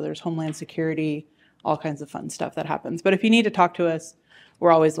 And so there's Homeland Security, all kinds of fun stuff that happens. But if you need to talk to us,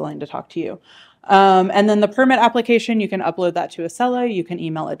 we're always willing to talk to you. And then the permit application, you can upload that to Acela. You can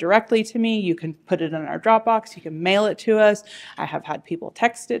email it directly to me. You can put it in our Dropbox. You can mail it to us. I have had people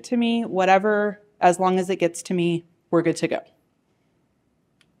text it to me, whatever, as long as it gets to me, we're good to go.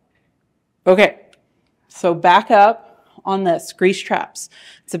 Okay. So back up on this, grease traps.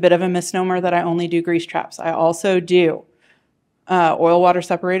 It's a bit of a misnomer that I only do grease traps. I also do oil water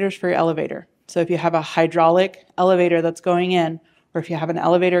separators for your elevator. So if you have a hydraulic elevator that's going in, or if you have an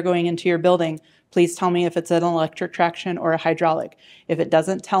elevator going into your building, please tell me if it's an electric traction or a hydraulic. If it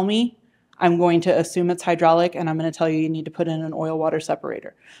doesn't tell me, I'm going to assume it's hydraulic, and I'm going to tell you need to put in an oil water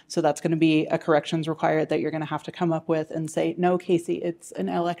separator. So that's going to be a corrections required that you're going to have to come up with and say, no, Casey, it's an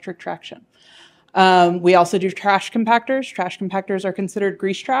electric traction. We also do trash compactors. Trash compactors are considered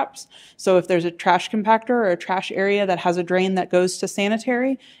grease traps. So if there's a trash compactor or a trash area that has a drain that goes to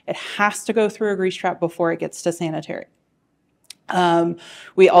sanitary, it has to go through a grease trap before it gets to sanitary.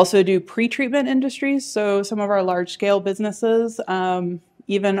 We also do pre-treatment industries. So some of our large scale businesses,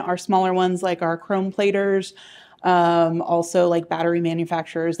 even our smaller ones like our chrome platers, also like battery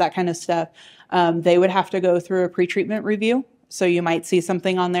manufacturers, that kind of stuff, they would have to go through a pre-treatment review. So you might see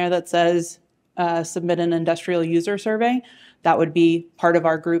something on there that says, submit an industrial user survey. That would be part of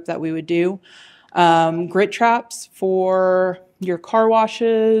our group that we would do. Grit traps for your car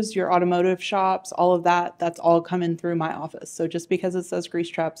washes, your automotive shops, all of that, that's all coming through my office. So just because it says grease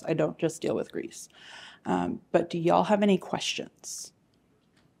traps, I don't just deal with grease. But do y'all have any questions?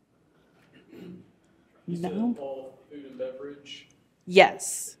 No? All food and beverage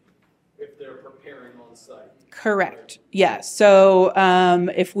Yes. if they're preparing on site. Correct. Yeah. So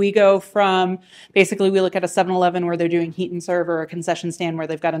if we go from basically we look at a 7-Eleven where they're doing heat and serve or a concession stand where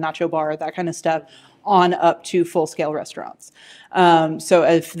they've got a nacho bar, that kind of stuff, on up to full scale restaurants. So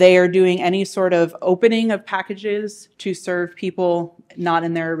if they are doing any sort of opening of packages to serve people not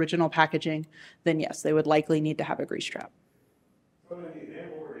in their original packaging, then yes, they would likely need to have a grease trap. So in the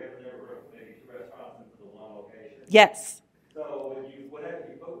example where you have never maybe 2 restaurants into the one location. Yes. So when you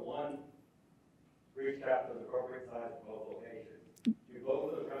put one grease trap to the appropriate size in both locations, do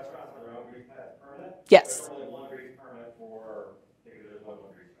both of those restaurants have their own grease trap permit? Yes. There's only one grease permit for, maybe there's one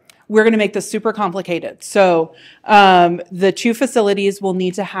grease trap. We're going to make this super complicated. So the 2 facilities will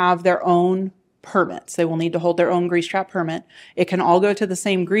need to have their own permits. They will need to hold their own grease trap permit. It can all go to the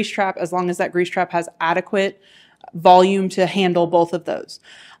same grease trap as long as that grease trap has adequate volume to handle both of those.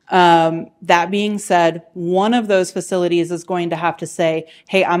 That being said, one of those facilities is going to have to say,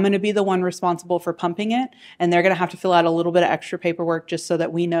 hey, I'm going to be the one responsible for pumping it. And they're going to have to fill out a little bit of extra paperwork just so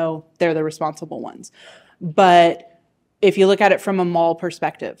that we know they're the responsible ones. But if you look at it from a mall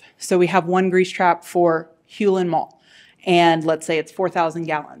perspective, so we have one grease trap for Hewlin Mall. And let's say it's 4,000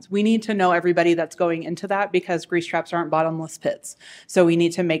 gallons. We need to know everybody that's going into that because grease traps aren't bottomless pits. So we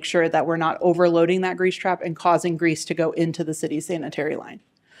need to make sure that we're not overloading that grease trap and causing grease to go into the city's sanitary line.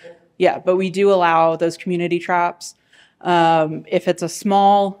 Yeah, but we do allow those community traps. If it's a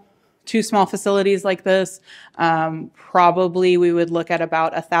small, 2 small facilities like this, probably we would look at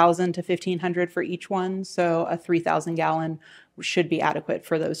about 1,000 to 1,500 for each one. So a 3,000 gallon should be adequate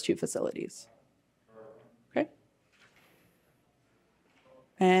for those 2 facilities. Okay.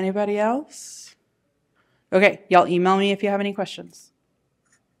 Anybody else? Okay, y'all email me if you have any questions.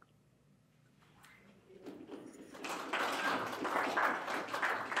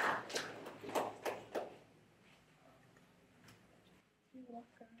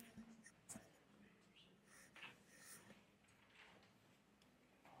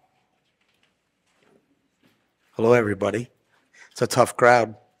 Hello, everybody. It's a tough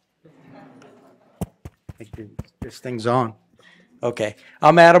crowd. This thing's on. Okay.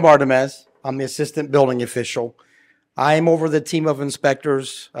 I'm Adam Artemes. I'm the assistant building official. I am over the team of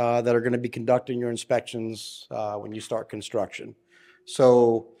inspectors that are going to be conducting your inspections when you start construction.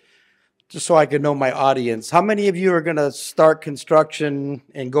 So just so I can know my audience, how many of you are going to start construction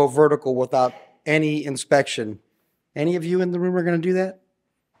and go vertical without any inspection? Any of you in the room are going to do that?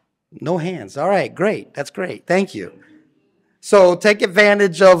 No hands. All right, great. That's great. Thank you. So take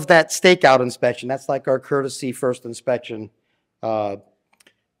advantage of that stakeout inspection. That's like our courtesy first inspection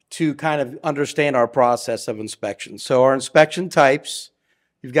to kind of understand our process of inspection. So our inspection types,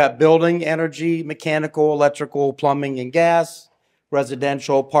 you've got building, energy, mechanical, electrical, plumbing, and gas,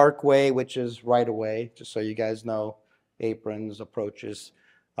 residential, parkway, which is right of way, just so you guys know, aprons, approaches,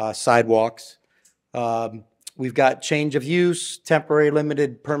 sidewalks. We've got change of use, temporary,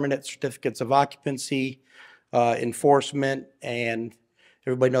 limited, permanent certificates of occupancy, enforcement, and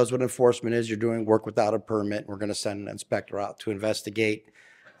everybody knows what enforcement is. You're doing work without a permit. We're going to send an inspector out to investigate.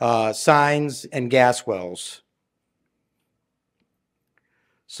 Signs and gas wells.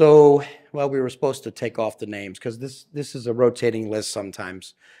 So, well, we were supposed to take off the names because this is a rotating list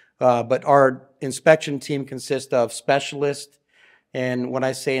sometimes. But our inspection team consists of specialists. And when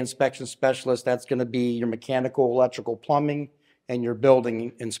I say inspection specialist, that's going to be your mechanical, electrical, plumbing, and your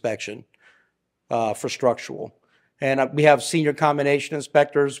building inspection for structural. And we have senior combination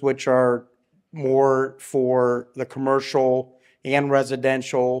inspectors, which are more for the commercial and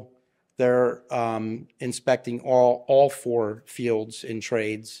residential. They're inspecting all 4 fields and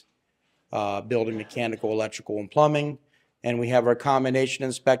trades, building, mechanical, electrical, and plumbing. And we have our combination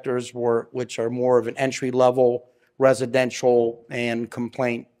inspectors, which are more of an entry-level residential and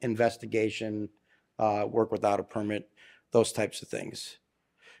complaint investigation, work without a permit, those types of things.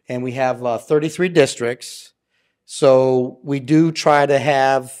 And we have 33 districts. So we do try to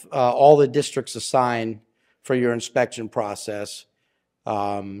have all the districts assigned for your inspection process.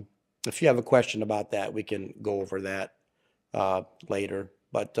 If you have a question about that, we can go over that later.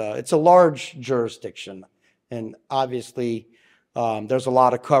 But it's a large jurisdiction. And obviously, there's a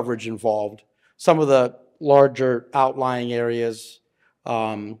lot of coverage involved. Some of the larger outlying areas,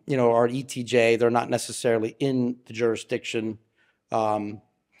 are ETJ. They're not necessarily in the jurisdiction,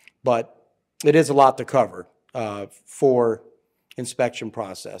 but it is a lot to cover for inspection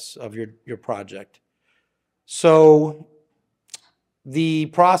process of your project. So the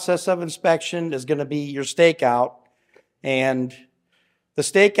process of inspection is going to be your stakeout, and The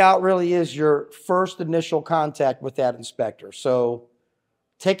stakeout really is your first initial contact with that inspector. So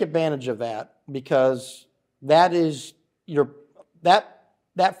take advantage of that, because that is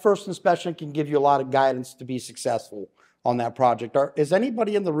that first inspection can give you a lot of guidance to be successful on that project. Is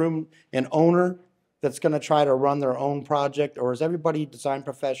anybody in the room an owner that's going to try to run their own project, or is everybody design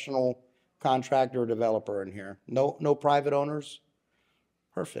professional, contractor, or developer in here? No private owners?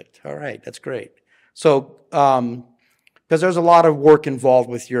 Perfect. All right, that's great. So, because there's a lot of work involved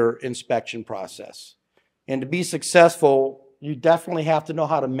with your inspection process. And to be successful, you definitely have to know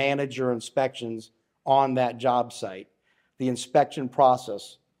how to manage your inspections on that job site. The inspection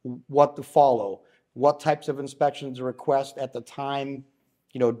process, what to follow, what types of inspections to request at the time,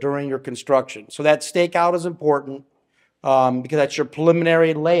 during your construction. So that stakeout is important because that's your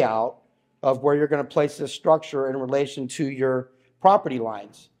preliminary layout of where you're going to place this structure in relation to your property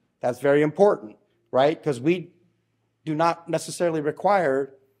lines. That's very important, right? Because we do not necessarily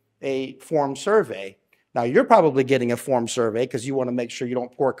require a form survey. Now, you're probably getting a form survey because you want to make sure you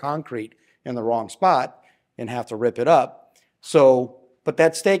don't pour concrete in the wrong spot and have to rip it up. So, but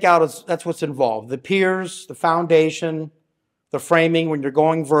that stakeout that's what's involved. The piers, the foundation, the framing when you're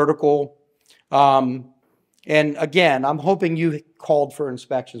going vertical. And again, I'm hoping you called for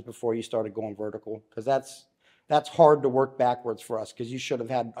inspections before you started going vertical, because that's hard to work backwards for us, because you should have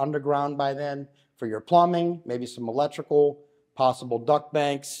had underground by then for your plumbing, maybe some electrical, possible duct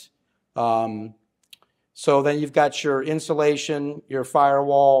banks. So then you've got your insulation, your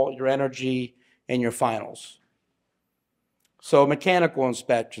firewall, your energy, and your finals. So mechanical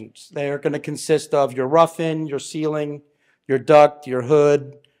inspections, they're going to consist of your rough-in, your ceiling, your duct, your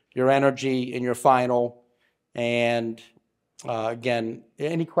hood, your energy, and your final. And again,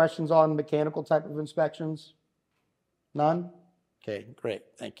 any questions on mechanical type of inspections? None? Okay, great,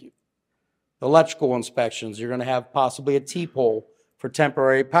 thank you. Electrical inspections, you're going to have possibly a T-pole for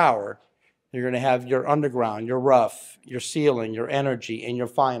temporary power. You're going to have your underground, your rough, your ceiling, your energy, and your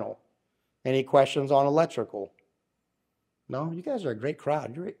final. Any questions on electrical? No? You guys are a great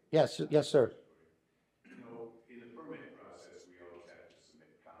crowd. Yes, sir. In the permit process, we always have to submit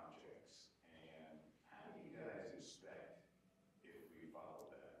contracts. And how do you guys inspect if we follow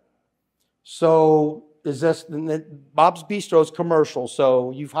that? So is this, Bob's Bistro is commercial,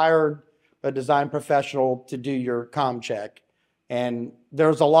 so you've hired a design professional to do your comm check. And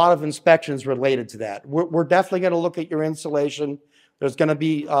there's a lot of inspections related to that. We're definitely going to look at your insulation. There's going to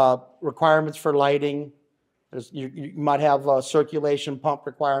be requirements for lighting. You might have a circulation pump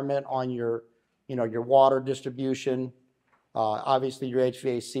requirement on your water distribution, obviously your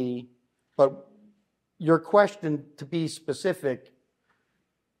HVAC. But your question, to be specific,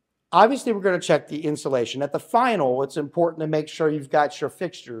 obviously we're going to check the insulation. At the final, it's important to make sure you've got your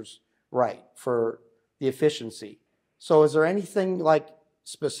fixtures right for the efficiency. So is there anything like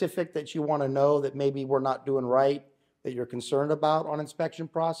specific that you want to know that maybe we're not doing right that you're concerned about on inspection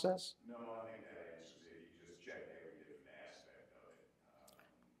process? No, I think that answers it. You just check every different aspect of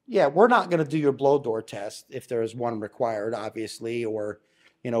it. Yeah, we're not going to do your blow door test if there is one required, obviously, or,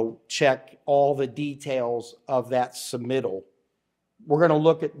 check all the details of that submittal. We're going to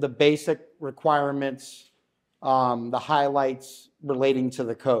look at the basic requirements, the highlights relating to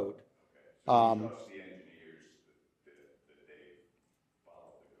the code.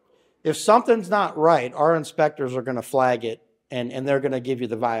 If something's not right, our inspectors are going to flag it, and they're going to give you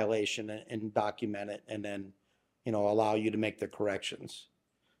the violation and document it, and then, allow you to make the corrections.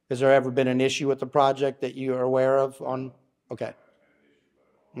 Has there ever been an issue with the project that you are aware of? Okay.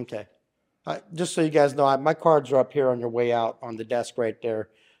 Just so you guys know, my cards are up here on your way out on the desk right there.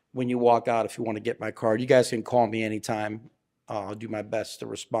 When you walk out, if you want to get my card, you guys can call me anytime. I'll do my best to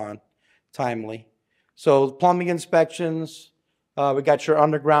respond timely. So plumbing inspections. We got your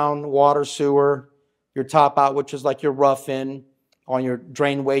underground water sewer, your top out, which is like your rough in on your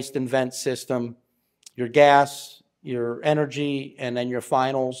drain waste and vent system, your gas, your energy, and then your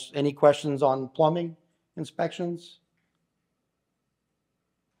finals. Any questions on plumbing inspections?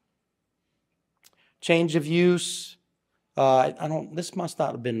 Change of use. This must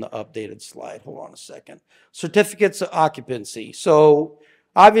not have been the updated slide. Hold on a second. Certificates of occupancy. So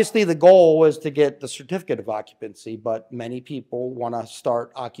obviously, the goal is to get the certificate of occupancy, but many people want to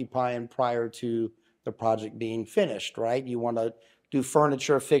start occupying prior to the project being finished, right? You want to do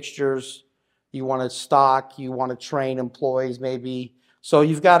furniture, fixtures, you want to stock, you want to train employees maybe. So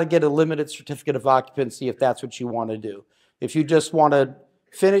you've got to get a limited certificate of occupancy if that's what you want to do. If you just want to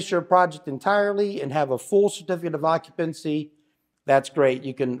finish your project entirely and have a full certificate of occupancy, that's great.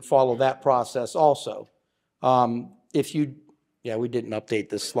 You can follow that process also. Yeah, we didn't update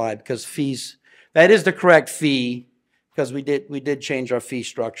this slide because fees, that is the correct fee. because we did change our fee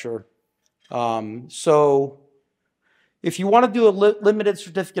structure. So if you want to do a limited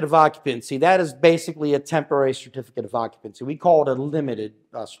certificate of occupancy, that is basically a temporary certificate of occupancy. We call it a limited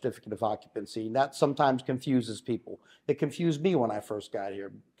certificate of occupancy. And that sometimes confuses people. It confused me when I first got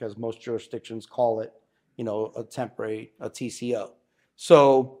here because most jurisdictions call it, you know, a TCO.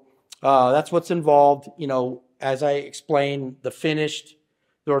 So that's what's involved. You know, as I explained, the finished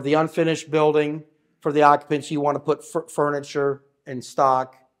or the unfinished building for the occupancy, you want to put furniture in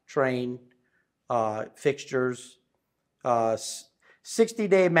stock, train, fixtures.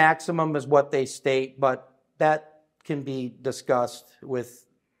 60-day maximum is what they state, but that can be discussed with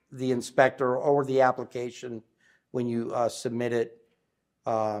the inspector or the application when you submit it.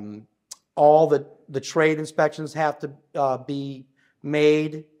 All the trade inspections have to be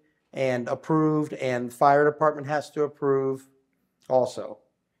made and approved, and fire department has to approve also.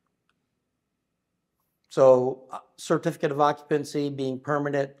 So certificate of occupancy being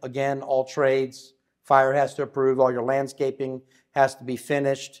permanent, again, all trades. Fire has to approve. All your landscaping has to be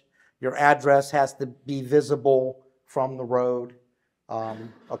finished. Your address has to be visible from the road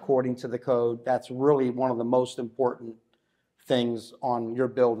according to the code. That's really one of the most important things on your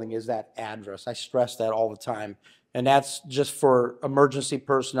building is that address. I stress that all the time. And that's just for emergency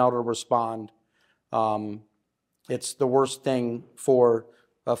personnel to respond. It's the worst thing for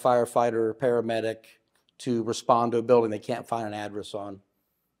a firefighter or paramedic to respond to a building they can't find an address on.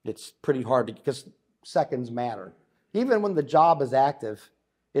 It's pretty hard to, because seconds matter. Even when the job is active,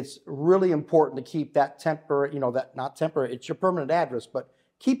 it's really important to keep that temporary, you know, that not temporary, it's your permanent address, but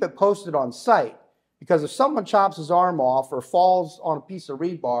keep it posted on site. Because if someone chops his arm off or falls on a piece of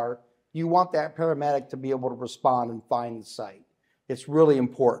rebar, you want that paramedic to be able to respond and find the site. It's really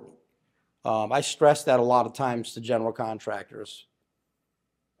important. I stress that a lot of times to general contractors.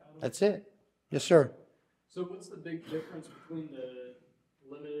 That's it. Yes, sir. So what's the big difference between the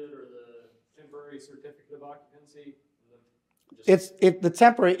limited or the temporary certificate of occupancy? The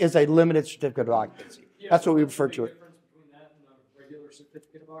temporary is a limited certificate of occupancy. Yeah, that's what we refer to it. Difference between that and the regular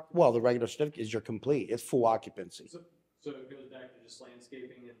certificate of occupancy? Well, the regular certificate is you're complete. It's full occupancy. So it goes back to just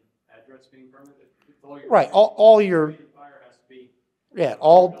landscaping and address being permanent? Right. All your fire has to be. Yeah,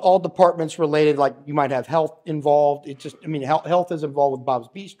 all departments related, like you might have health involved. It's just, I mean, health is involved with Bob's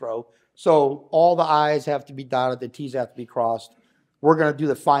Bistro. So all the I's have to be dotted, the T's have to be crossed. We're going to do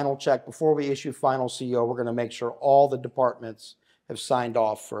the final check before we issue final CO. We're going to make sure all the departments have signed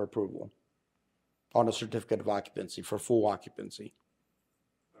off for approval on a certificate of occupancy for full occupancy.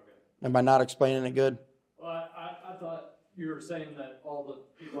 Okay. Am I not explaining it good? Well, I thought you were saying that all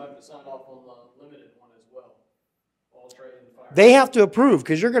the people have to sign off on the limited one as well. All trade and fire. They have to approve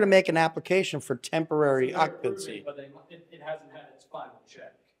because you're going to make an application for temporary occupancy. But it hasn't had its final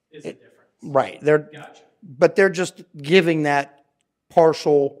check. Is the difference? Right. Gotcha. But they're just giving that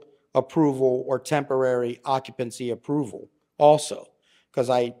partial approval or temporary occupancy approval also, because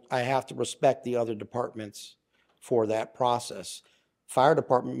I have to respect the other departments for that process. Fire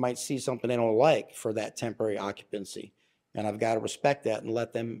department might see something they don't like for that temporary occupancy, and I've got to respect that and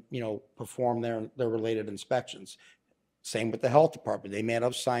let them, you know, perform their related inspections. Same with the health department. They may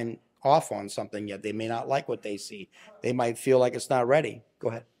not sign off on something yet. They may not like what they see. They might feel like it's not ready. Go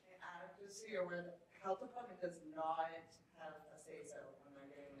ahead. Just here, where the health department does not have a say-so when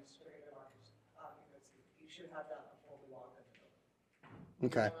they're getting a certificate of occupancy, you should have that before we walk in the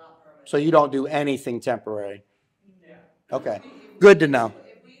building. Okay. So you don't do anything temporary? Yeah. Okay. Good to know.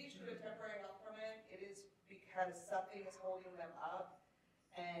 If we issue a temporary health permit, it is because something is holding them up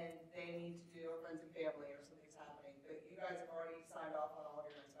and they need to do a friends and family or something's happening. But you guys have already signed off on all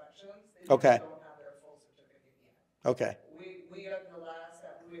of your inspections. They Okay. just don't have their full certificate yet. Okay. We are the last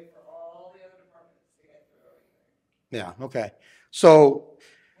that we wait for all the other departments to get through everything. Yeah. Okay. So.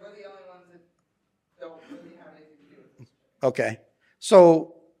 We're the only ones that don't really have anything to do with this. Okay.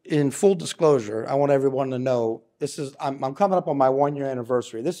 So in full disclosure, I want everyone to know this is, I'm coming up on my 1-year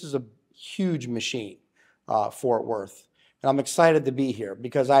anniversary. This is a huge machine, Fort Worth. And I'm excited to be here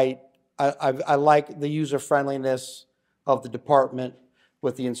because I like the user friendliness of the department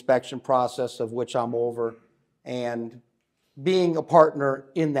with the inspection process of which I'm over and being a partner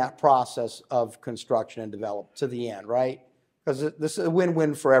in that process of construction and development to the end, right? Because this is a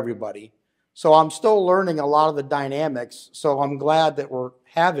win-win for everybody. So I'm still learning a lot of the dynamics. So I'm glad that we're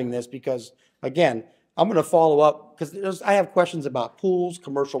having this because, again, I'm going to follow up because I have questions about pools,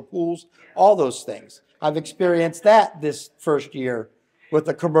 commercial pools, all those things. I've experienced that this first year with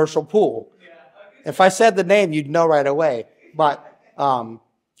a commercial pool. If I said the name, you'd know right away. But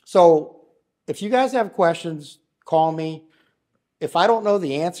so if you guys have questions, call me. if I don't know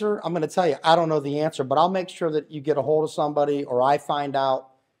the answer, I'm going to tell you I don't know the answer, but I'll make sure that you get a hold of somebody or I find out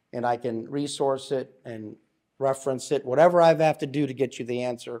and I can resource it and reference it, whatever I have to do to get you the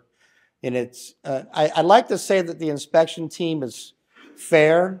answer. And it's, I like to say that the inspection team is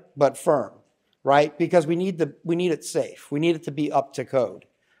fair but firm, right? Because we need it safe. We need it to be up to code.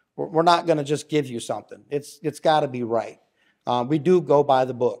 We're not going to just give you something. It's got to be right. We do go by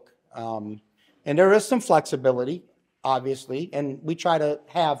the book. And there is some flexibility, obviously, and we try to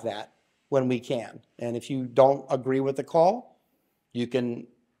have that when we can. And if you don't agree with the call, you can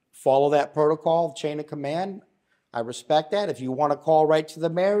follow that protocol, chain of command. I respect that. If you want to call right to the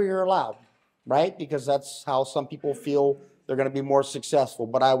mayor, you're allowed, right? Because that's how some people feel they're going to be more successful.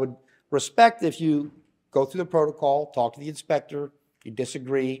 But I would respect if you go through the protocol, talk to the inspector, you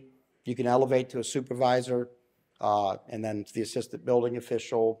disagree, you can elevate to a supervisor, and then to the assistant building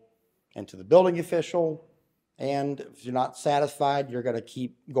official, and to the building official. And if you're not satisfied, you're going to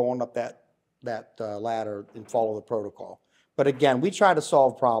keep going up that ladder and follow the protocol. But again, we try to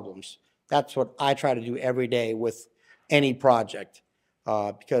solve problems. That's what I try to do every day with any project,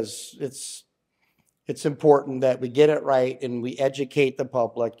 because it's important that we get it right and we educate the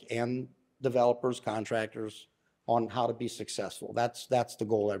public and developers, contractors on how to be successful. That's the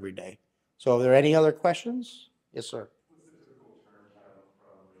goal every day. So are there any other questions? Yes, sir. What's the typical turnaround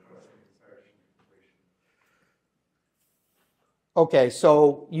from requesting inspection to completion? Okay,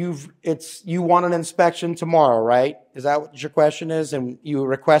 so you want an inspection tomorrow, right? Is that what your question is? And you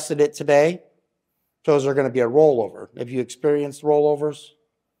requested it today? So is there going to be a rollover? Have you experienced rollovers?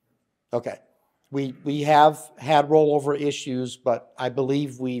 Okay. We have had rollover issues, but I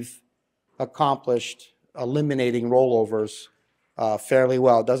believe we've accomplished eliminating rollovers fairly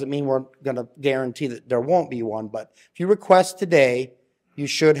well. Doesn't mean we're going to guarantee that there won't be one, but if you request today, you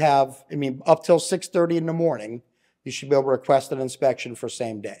should have, up till 6:30 in the morning, you should be able to request an inspection for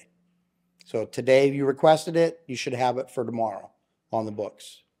same day. So today you requested it, you should have it for tomorrow on the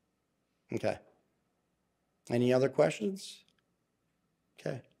books. Okay. Any other questions?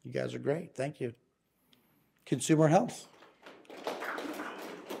 Okay, you guys are great. Thank you. Consumer health.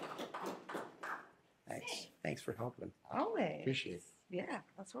 Thanks. Thanks for helping. Always. Appreciate it. Yeah,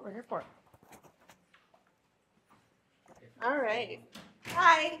 that's what we're here for. All right.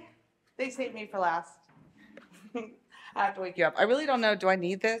 Hi. They saved me for last. I have to wake you up. I really don't know. Do I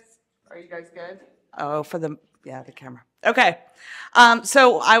need this? Are you guys good? Oh, the camera. Okay.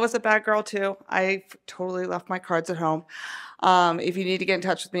 So I was a bad girl too. I totally left my cards at home. If you need to get in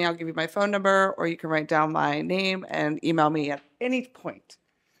touch with me, I'll give you my phone number, or you can write down my name and email me at any point.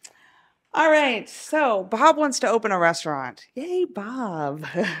 All right. So Bob wants to open a restaurant. Yay, Bob.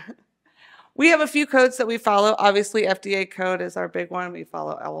 We have a few codes that we follow. Obviously, FDA code is our big one. We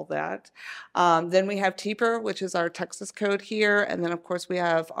follow all of that. Then we have TEPR, which is our Texas code here. And then, of course, we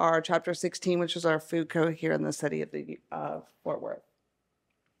have our Chapter 16, which is our food code here in the city of Fort Worth.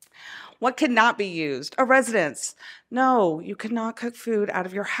 What cannot be used? A residence. No, you cannot cook food out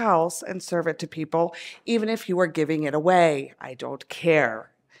of your house and serve it to people, even if you are giving it away. I don't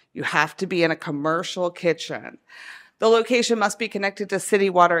care. You have to be in a commercial kitchen. The location must be connected to city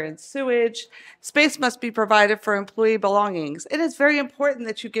water and sewage. Space must be provided for employee belongings. It is very important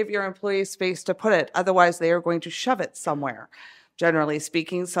that you give your employees space to put it. Otherwise, they are going to shove it somewhere. Generally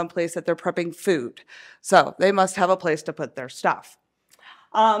speaking, someplace that they're prepping food. So they must have a place to put their stuff.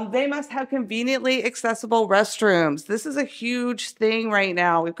 They must have conveniently accessible restrooms. This is a huge thing right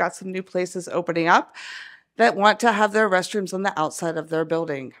now. We've got some new places opening up that want to have their restrooms on the outside of their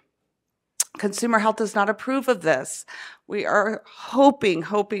building. Consumer health does not approve of this. We are hoping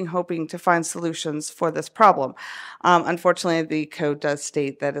to find solutions for this problem. Unfortunately, the code does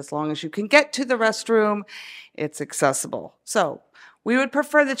state that as long as you can get to the restroom, it's accessible. So we would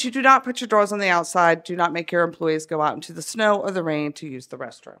prefer that you do not put your doors on the outside. Do not make your employees go out into the snow or the rain to use the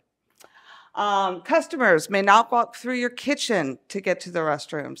restroom. Customers may not walk through your kitchen to get to the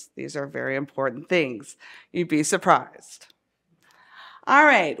restrooms. These are very important things. You'd be surprised. All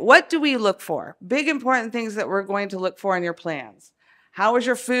right, what do we look for? Big important things that we're going to look for in your plans. How is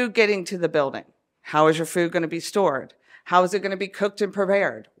your food getting to the building? How is your food going to be stored? How is it going to be cooked and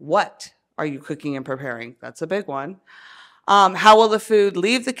prepared? What are you cooking and preparing? That's a big one. How will the food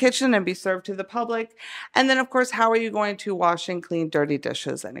leave the kitchen and be served to the public? And then, of course, how are you going to wash and clean dirty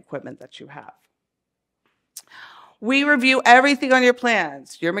dishes and equipment that you have? We review everything on your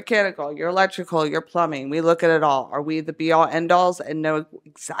plans, your mechanical, your electrical, your plumbing. We look at it all. Are we the be-all, end-alls and know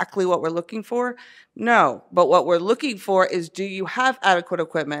exactly what we're looking for? No, but what we're looking for is, do you have adequate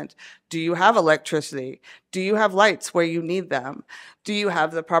equipment? Do you have electricity? Do you have lights where you need them? Do you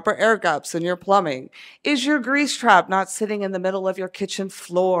have the proper air gaps in your plumbing? Is your grease trap not sitting in the middle of your kitchen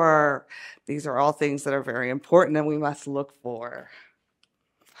floor? These are all things that are very important and we must look for.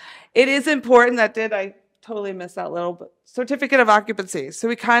 It is important that I totally missed that little bit. Certificate of occupancy. So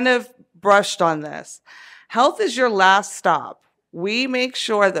we kind of brushed on this. Health is your last stop. We make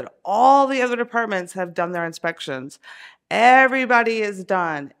sure that all the other departments have done their inspections. Everybody is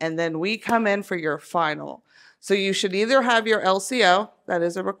done. And then we come in for your final. So you should either have your LCO, that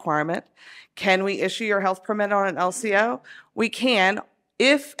is a requirement. Can we issue your health permit on an LCO? We can,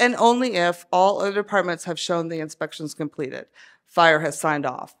 if and only if all other departments have shown the inspections completed. Fire has signed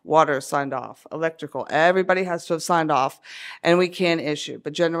off, water has signed off, electrical, everybody has to have signed off, and we can issue.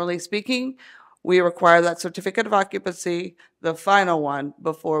 But generally speaking, we require that certificate of occupancy, the final one,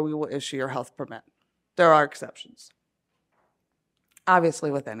 before we will issue your health permit. There are exceptions,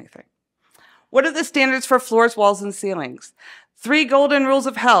 obviously with anything. What are the standards for floors, walls, and ceilings? 3 golden rules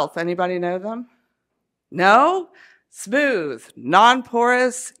of health. Anybody know them? No? Smooth,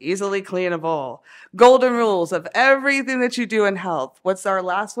 non-porous, easily cleanable. Golden rules of everything that you do in health. What's our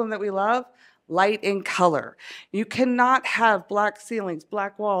last one that we love? Light and color. You cannot have black ceilings,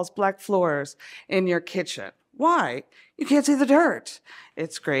 black walls, black floors in your kitchen. Why? You can't see the dirt.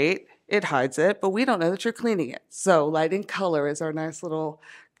 It's great. It hides it, but we don't know that you're cleaning it. So light and color is our nice little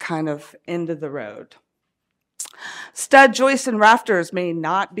kind of end of the road. Stud joists and rafters may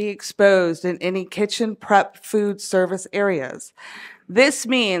not be exposed in any kitchen, prep, food service areas. This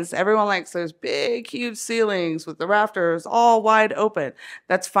means everyone likes those big, huge ceilings with the rafters all wide open.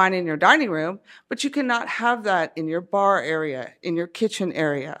 That's fine in your dining room, but you cannot have that in your bar area, in your kitchen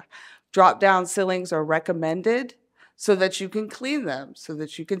area. Drop-down ceilings are recommended so that you can clean them, so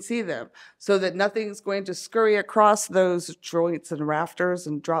that you can see them, so that nothing's going to scurry across those joints and rafters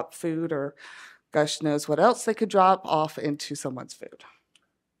and drop food or gosh knows what else they could drop off into someone's food.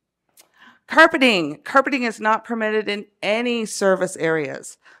 Carpeting. Carpeting is not permitted in any service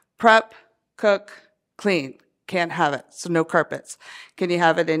areas. Prep, cook, clean. Can't have it, so no carpets. Can you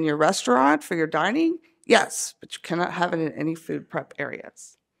have it in your restaurant for your dining? Yes, but you cannot have it in any food prep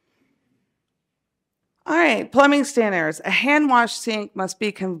areas. All right, plumbing standards. A hand wash sink must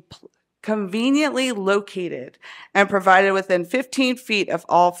be conveniently located and provided within 15 feet of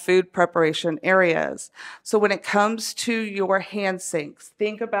all food preparation areas. So when it comes to your hand sinks,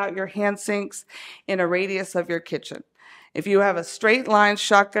 think about your hand sinks in a radius of your kitchen. If you have a straight line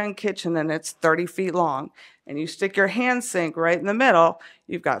shotgun kitchen and it's 30 feet long and you stick your hand sink right in the middle,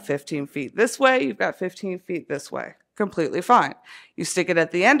 you've got 15 feet this way, you've got 15 feet this way. Completely fine. You stick it at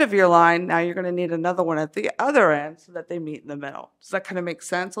the end of your line, now you're going to need another one at the other end so that they meet in the middle. Does that kind of make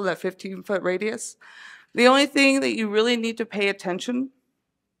sense on that 15-foot radius? The only thing that you really need to pay attention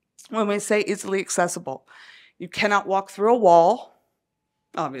when we say easily accessible, you cannot walk through a wall,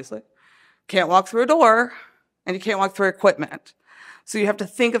 obviously, can't walk through a door, and you can't walk through equipment. So you have to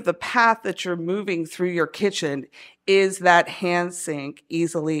think of the path that you're moving through your kitchen. Is that hand sink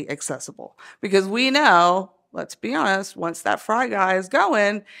easily accessible? Because we know, let's be honest, once that fry guy is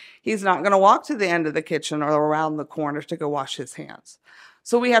going, he's not going to walk to the end of the kitchen or around the corner to go wash his hands.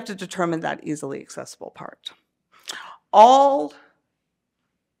 So we have to determine that easily accessible part. All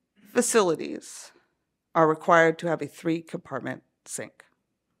facilities are required to have a 3-compartment sink.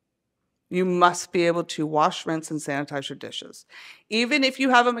 You must be able to wash, rinse, and sanitize your dishes. Even if you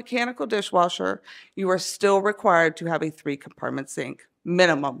have a mechanical dishwasher, you are still required to have a 3-compartment sink,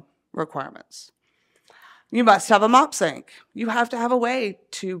 minimum requirements. You must have a mop sink. You have to have a way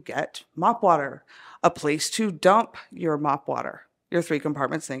to get mop water, a place to dump your mop water. Your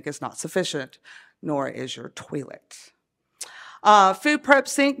 3-compartment sink is not sufficient, nor is your toilet. Food prep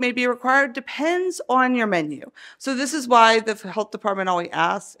sink may be required, depends on your menu. So this is why the health department always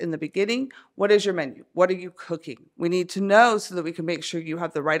asks in the beginning, what is your menu? What are you cooking? We need to know so that we can make sure you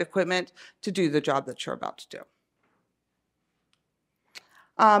have the right equipment to do the job that you're about to do.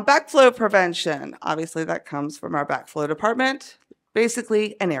 Backflow prevention, obviously that comes from our backflow department.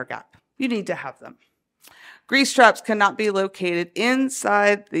 Basically, an air gap. You need to have them. Grease traps cannot be located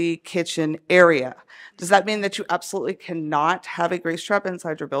inside the kitchen area. Does that mean that you absolutely cannot have a grease trap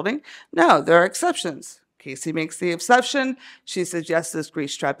inside your building? No, there are exceptions. Casey makes the exception. She suggests this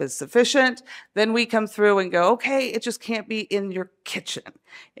grease trap is sufficient. Then we come through and go, okay, it just can't be in your kitchen.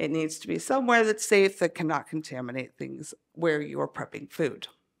 It needs to be somewhere that's safe, that cannot contaminate things where you're prepping food.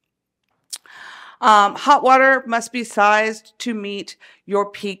 Hot water must be sized to meet your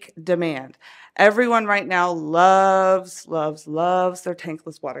peak demand. Everyone right now loves their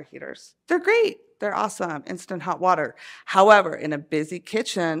tankless water heaters. They're great. They're awesome. Instant hot water. However, in a busy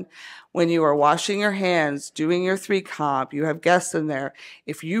kitchen, when you are washing your hands, doing your 3-comp, you have guests in there,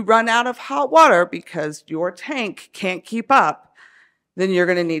 if you run out of hot water because your tank can't keep up, then you're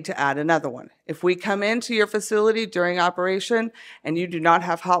going to need to add another one. If we come into your facility during operation and you do not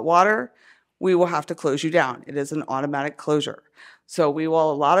have hot water, we will have to close you down. It is an automatic closure. So we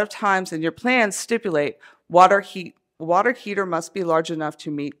will, a lot of times in your plans, stipulate water heater must be large enough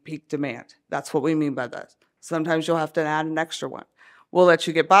to meet peak demand. That's what we mean by that. Sometimes you'll have to add an extra one. We'll let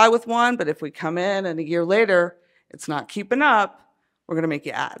you get by with one, but if we come in and a year later, it's not keeping up, we're going to make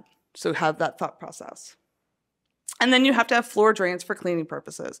you add. So have that thought process. And then you have to have floor drains for cleaning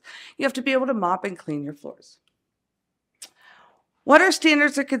purposes. You have to be able to mop and clean your floors. What are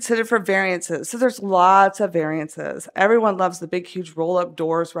standards are considered for variances? So there's lots of variances. Everyone loves the big, huge roll-up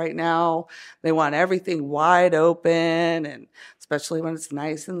doors right now. They want everything wide open, and especially when it's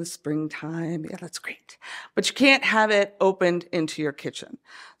nice in the springtime. Yeah, that's great. But you can't have it opened into your kitchen.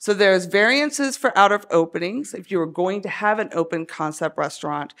 So there's variances for out of openings. If you are going to have an open concept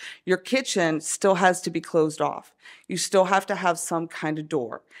restaurant, your kitchen still has to be closed off. You still have to have some kind of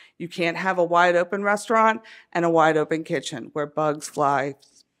door. You can't have a wide open restaurant and a wide open kitchen where bugs, fly,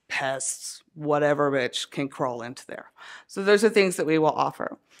 pests, whatever which can crawl into there. So those are things that we will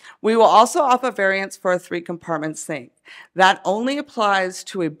offer. We will also offer variants for a 3-compartment sink. That only applies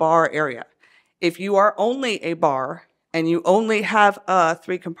to a bar area. If you are only a bar and you only have a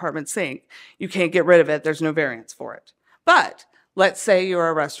 3-compartment sink, you can't get rid of it. There's no variance for it. But let's say you're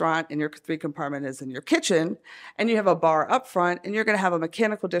a restaurant and your 3-compartment is in your kitchen and you have a bar up front and you're going to have a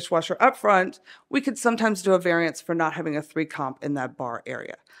mechanical dishwasher up front. We could sometimes do a variance for not having a 3-comp in that bar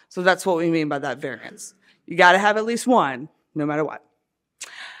area. So that's what we mean by that variance. You got to have at least one, no matter what.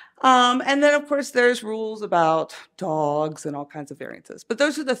 And then, of course, there's rules about dogs and all kinds of variances. But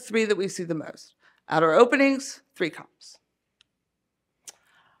those are the 3 that we see the most. Outer openings, 3-comps.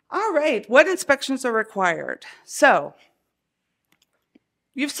 All right, what inspections are required? So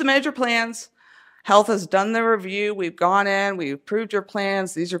you've submitted your plans. Health has done the review. We've gone in. We've approved your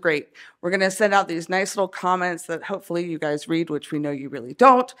plans. These are great. We're going to send out these nice little comments that hopefully you guys read, which we know you really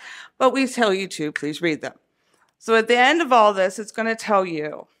don't. But we tell you to. Please read them. So at the end of all this, it's going to tell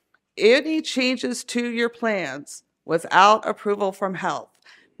you any changes to your plans without approval from health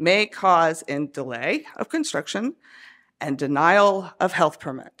may cause a delay of construction and denial of health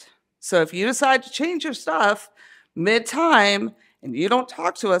permit. So if you decide to change your stuff mid-time and you don't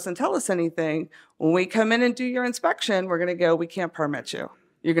talk to us and tell us anything, when we come in and do your inspection, we're going to go, we can't permit you.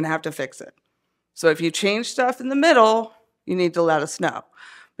 You're going to have to fix it. So if you change stuff in the middle, you need to let us know.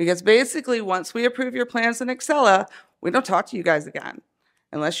 Because basically, once we approve your plans in Excella, we don't talk to you guys again.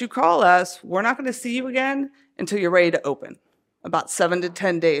 Unless you call us, we're not going to see you again until you're ready to open. About 7 to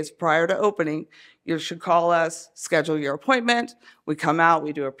 10 days prior to opening, you should call us, schedule your appointment. We come out,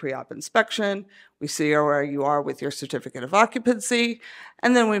 we do a pre-op inspection. We see where you are with your certificate of occupancy,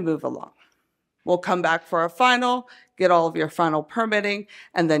 and then we move along. We'll come back for a final, get all of your final permitting,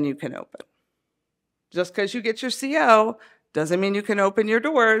 and then you can open. Just because you get your CO doesn't mean you can open your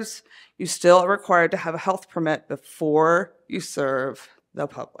doors. You still are required to have a health permit before you serve the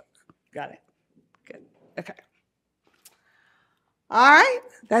public. Got it? Good. Okay. All right,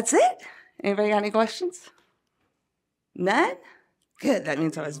 that's it. Anybody got any questions? None? Good, that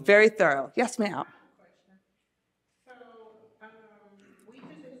means I was very thorough. Yes, ma'am. So, we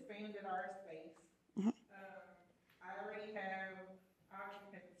just expanded our space. I already have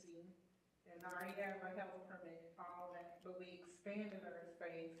occupancy, and I already have a health permit, all that, but we expanded our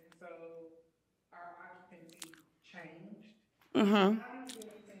space, and so our occupancy changed. Mm-hmm. I don't do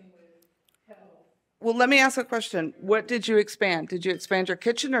anything with health. Well, let me ask a question. What did you expand? Did you expand your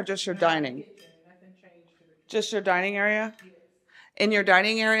kitchen or just your dining? Kitchen, nothing changed to the kitchen. Just your dining area? Yes. In your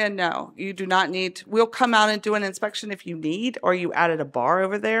dining area, no. You do not need, we'll come out and do an inspection if you need, or you added a bar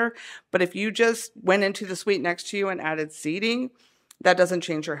over there. But if you just went into the suite next to you and added seating, that doesn't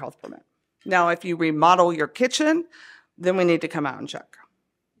change your health permit. Now, if you remodel your kitchen, then we need to come out and check.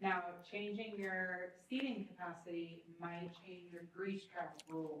 Now, changing your seating capacity might change your grease trap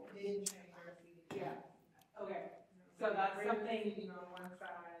rules. It didn't change our seating. Yeah. Okay. So that's something. Seating on one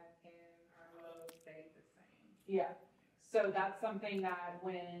side and our load stayed the same. Yeah. So that's something that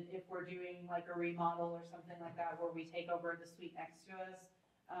if we're doing like a remodel or something like that, where we take over the suite next to us,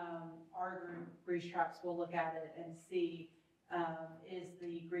 our group, grease traps, will look at it and see, is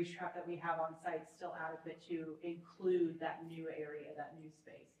the grease trap that we have on site still adequate to include that new area, that new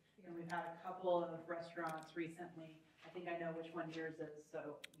space? And we've had a couple of restaurants recently. I think I know which one yours is,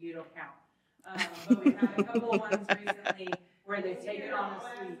 so you don't count. But we've had a couple of ones recently where they've taken on a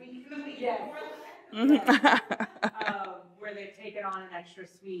suite. Yes. Where they've taken on an extra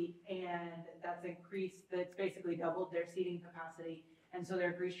suite, and that's increased, that's basically doubled their seating capacity, and so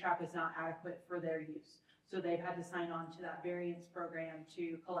their grease trap is not adequate for their use. So they've had to sign on to that variance program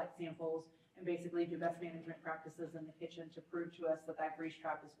to collect samples and basically do best management practices in the kitchen to prove to us that that grease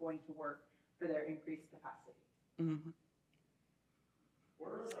trap is going to work for their increased capacity. Mm-hmm.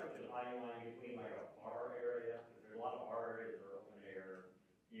 Where is like the line between like a bar area? Because there's a lot of bar areas that are open air,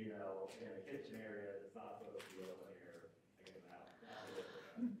 you know, in a kitchen area that's not supposed to be open air.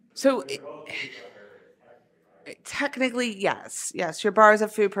 So technically, yes. Yes, your bar is a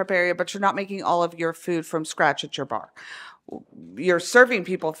food prep area, but you're not making all of your food from scratch at your bar. You're serving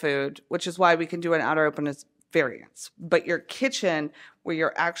people food, which is why we can do an outer open variance. But your kitchen, where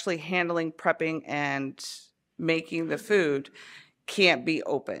you're actually handling, prepping, and making the food, can't be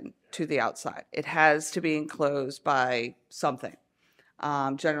open to the outside. It has to be enclosed by something.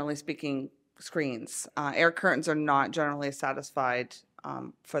 Generally speaking, screens. Air curtains are not generally satisfied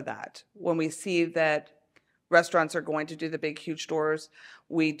for that. When we see that restaurants are going to do the big, huge doors,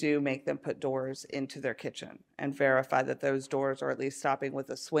 we do make them put doors into their kitchen and verify that those doors are at least stopping with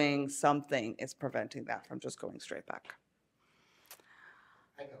a swing. Something is preventing that from just going straight back.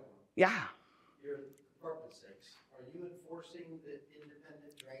 I know. Yeah. Your Department 6, are you enforcing the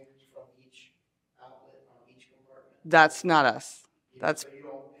independent drainage from each outlet on each compartment? That's not us. That's. So you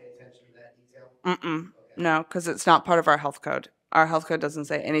don't pay attention to that detail? Okay. No, because it's not part of our health code. Our health code doesn't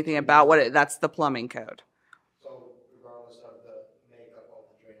say anything about what it, that's the plumbing code. So regardless of the makeup of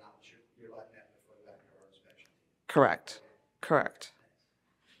the drain outlets, you're letting that before the backyard inspection? Correct. Correct.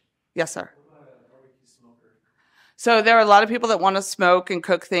 Yes, sir. So there are a lot of people that want to smoke and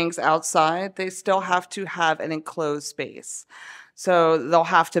cook things outside. They still have to have an enclosed space. So they'll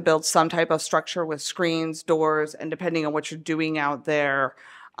have to build some type of structure with screens, doors, and depending on what you're doing out there,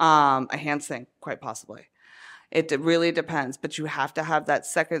 a hand sink, quite possibly. It really depends, but you have to have that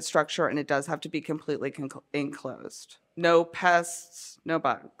second structure, and it does have to be completely enclosed. No pests, no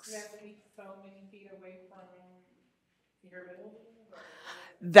bugs. You have to be so many feet away from your building?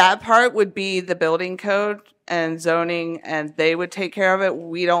 That part would be the building code and zoning, and they would take care of it.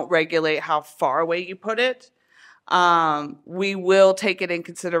 We don't regulate how far away you put it. We will take it in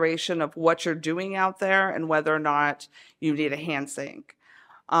consideration of what you're doing out there and whether or not you need a hand sink.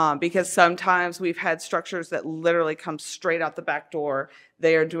 Because sometimes we've had structures that literally come straight out the back door.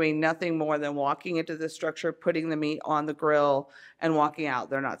 They are doing nothing more than walking into the structure, putting the meat on the grill, and walking out.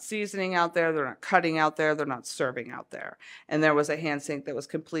 They're not seasoning out there. They're not cutting out there. They're not serving out there. And there was a hand sink that was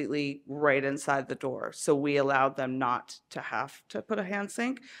completely right inside the door. So we allowed them not to have to put a hand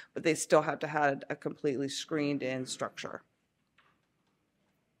sink, but they still have to have a completely screened in structure.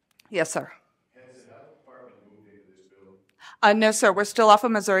 Yes, sir. No, sir. We're still off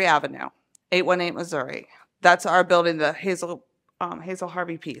of Missouri Avenue, 818 Missouri. That's our building, the Hazel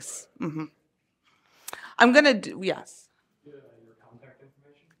Harvey piece. Mm-hmm. I'm going to do, yes. Your contact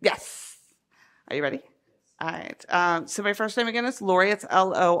information? Yes. Are you ready? All right. So my first name again is Lori. It's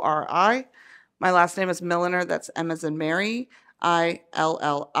Lori. My last name is Milliner. That's M as in Mary,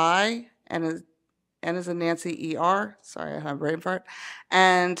 Illi, N as in Nancy, ER. Sorry, I have a brain fart.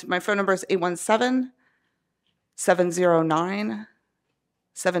 And my phone number is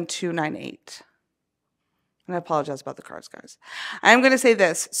 817-709-7298. And I apologize about the cars, guys. I'm going to say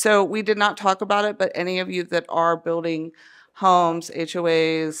this. So we did not talk about it, but any of you that are building homes,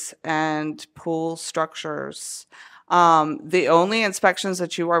 HOAs, and pool structures, the only inspections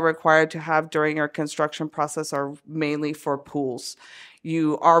that you are required to have during your construction process are mainly for pools.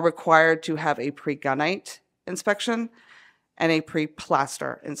 You are required to have a pre-gunite inspection and a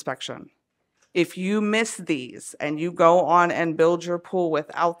pre-plaster inspection. If you miss these and you go on and build your pool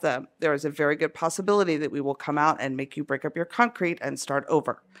without them, there is a very good possibility that we will come out and make you break up your concrete and start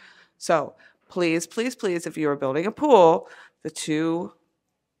over. So please, please, please, if you are building a pool, the two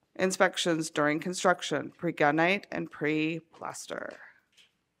inspections during construction, pre-gunite and pre-plaster.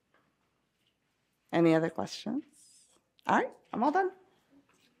 Any other questions? All right, I'm all done.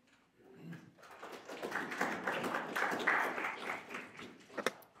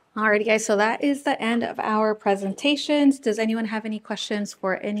 Alrighty, guys, so that is the end of our presentations. Does anyone have any questions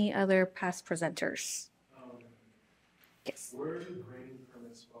for any other past presenters? Yes. Where do grading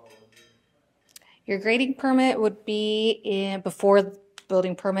permits fall? Your grading permit would be before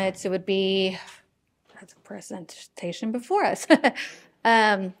building permits. It would be, that's a presentation before us.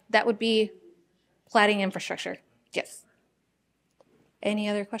 That would be platting infrastructure. Yes. Any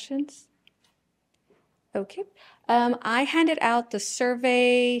other questions? Okay. I handed out the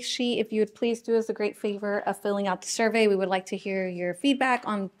survey sheet. If you would please do us a great favor of filling out the survey. We would like to hear your feedback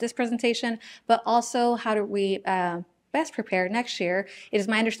on this presentation, but also how do we best prepare next year. It is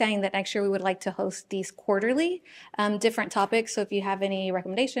my understanding that next year we would like to host these quarterly, different topics. So if you have any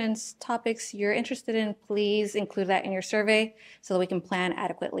recommendations, topics you're interested in, please include that in your survey so that we can plan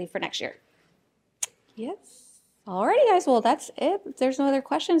adequately for next year. Yes. Alrighty, guys. Well, that's it. If there's no other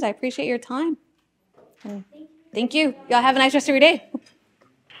questions, I appreciate your time. And thank you. Y'all have a nice rest of your day.